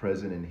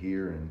present and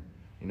here, and,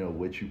 you know,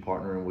 with you,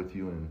 partnering with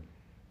you. And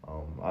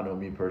I know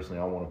me personally,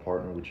 I want to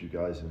partner with you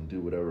guys and do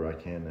whatever I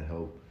can to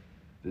help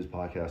this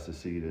podcast to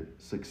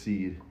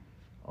succeed.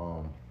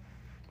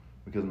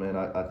 because man,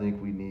 I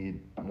think we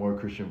need more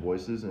Christian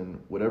voices,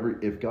 and whatever,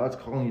 if God's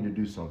calling you to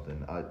do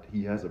something,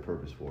 He has a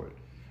purpose for it,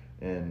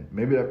 and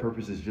maybe that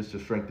purpose is just to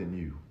strengthen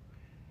you,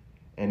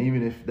 and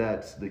even if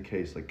that's the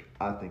case, like,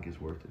 I think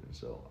it's worth it. And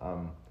so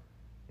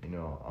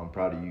I'm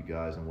proud of you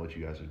guys and what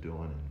you guys are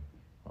doing,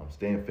 and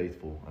staying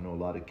faithful. I know a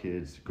lot of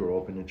kids grow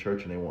up in the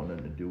church and they want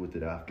nothing to do with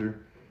it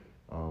after,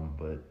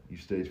 but you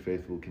stayed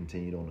faithful,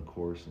 continued on the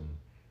course,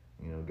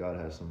 and God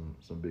has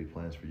some big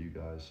plans for you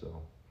guys.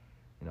 So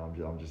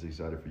I'm just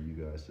excited for you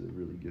guys to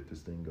really get this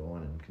thing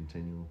going and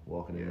continue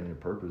walking in your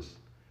purpose,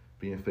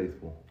 being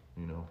faithful.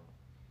 Yeah,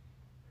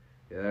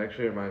 that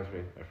actually reminds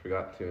me. I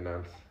forgot to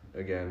announce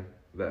again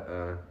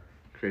that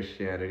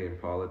Christianity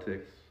and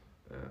Politics,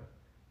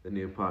 the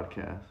new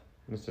podcast.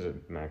 This is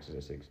Max is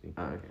a 60.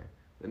 Okay.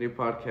 The new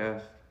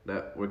podcast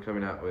that we're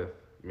coming out with,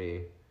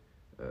 me,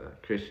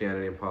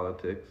 Christianity and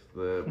Politics.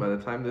 By the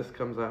time this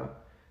comes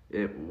out,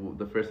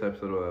 the first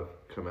episode will have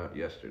come out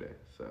yesterday.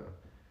 So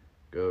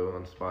go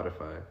on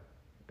Spotify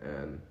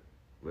and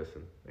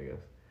listen, I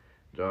guess.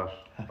 Josh,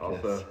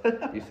 also,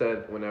 you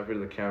said whenever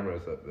the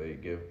camera's up,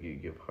 you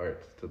give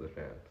hearts to the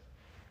fans.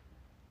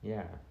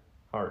 Yeah,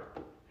 heart.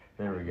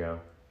 There we go.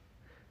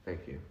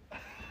 Thank you.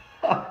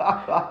 All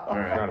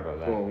right. Forgot about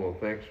that. Cool. Well,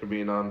 thanks for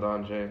being on,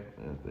 Don Jay.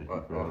 Yeah, thank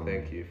you for having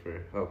Thank me. you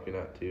for helping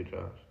out too,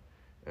 Josh.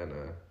 And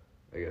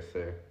I guess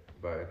say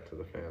bye to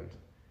the fans.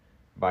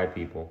 Bye,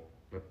 people.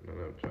 No,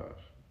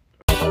 Josh.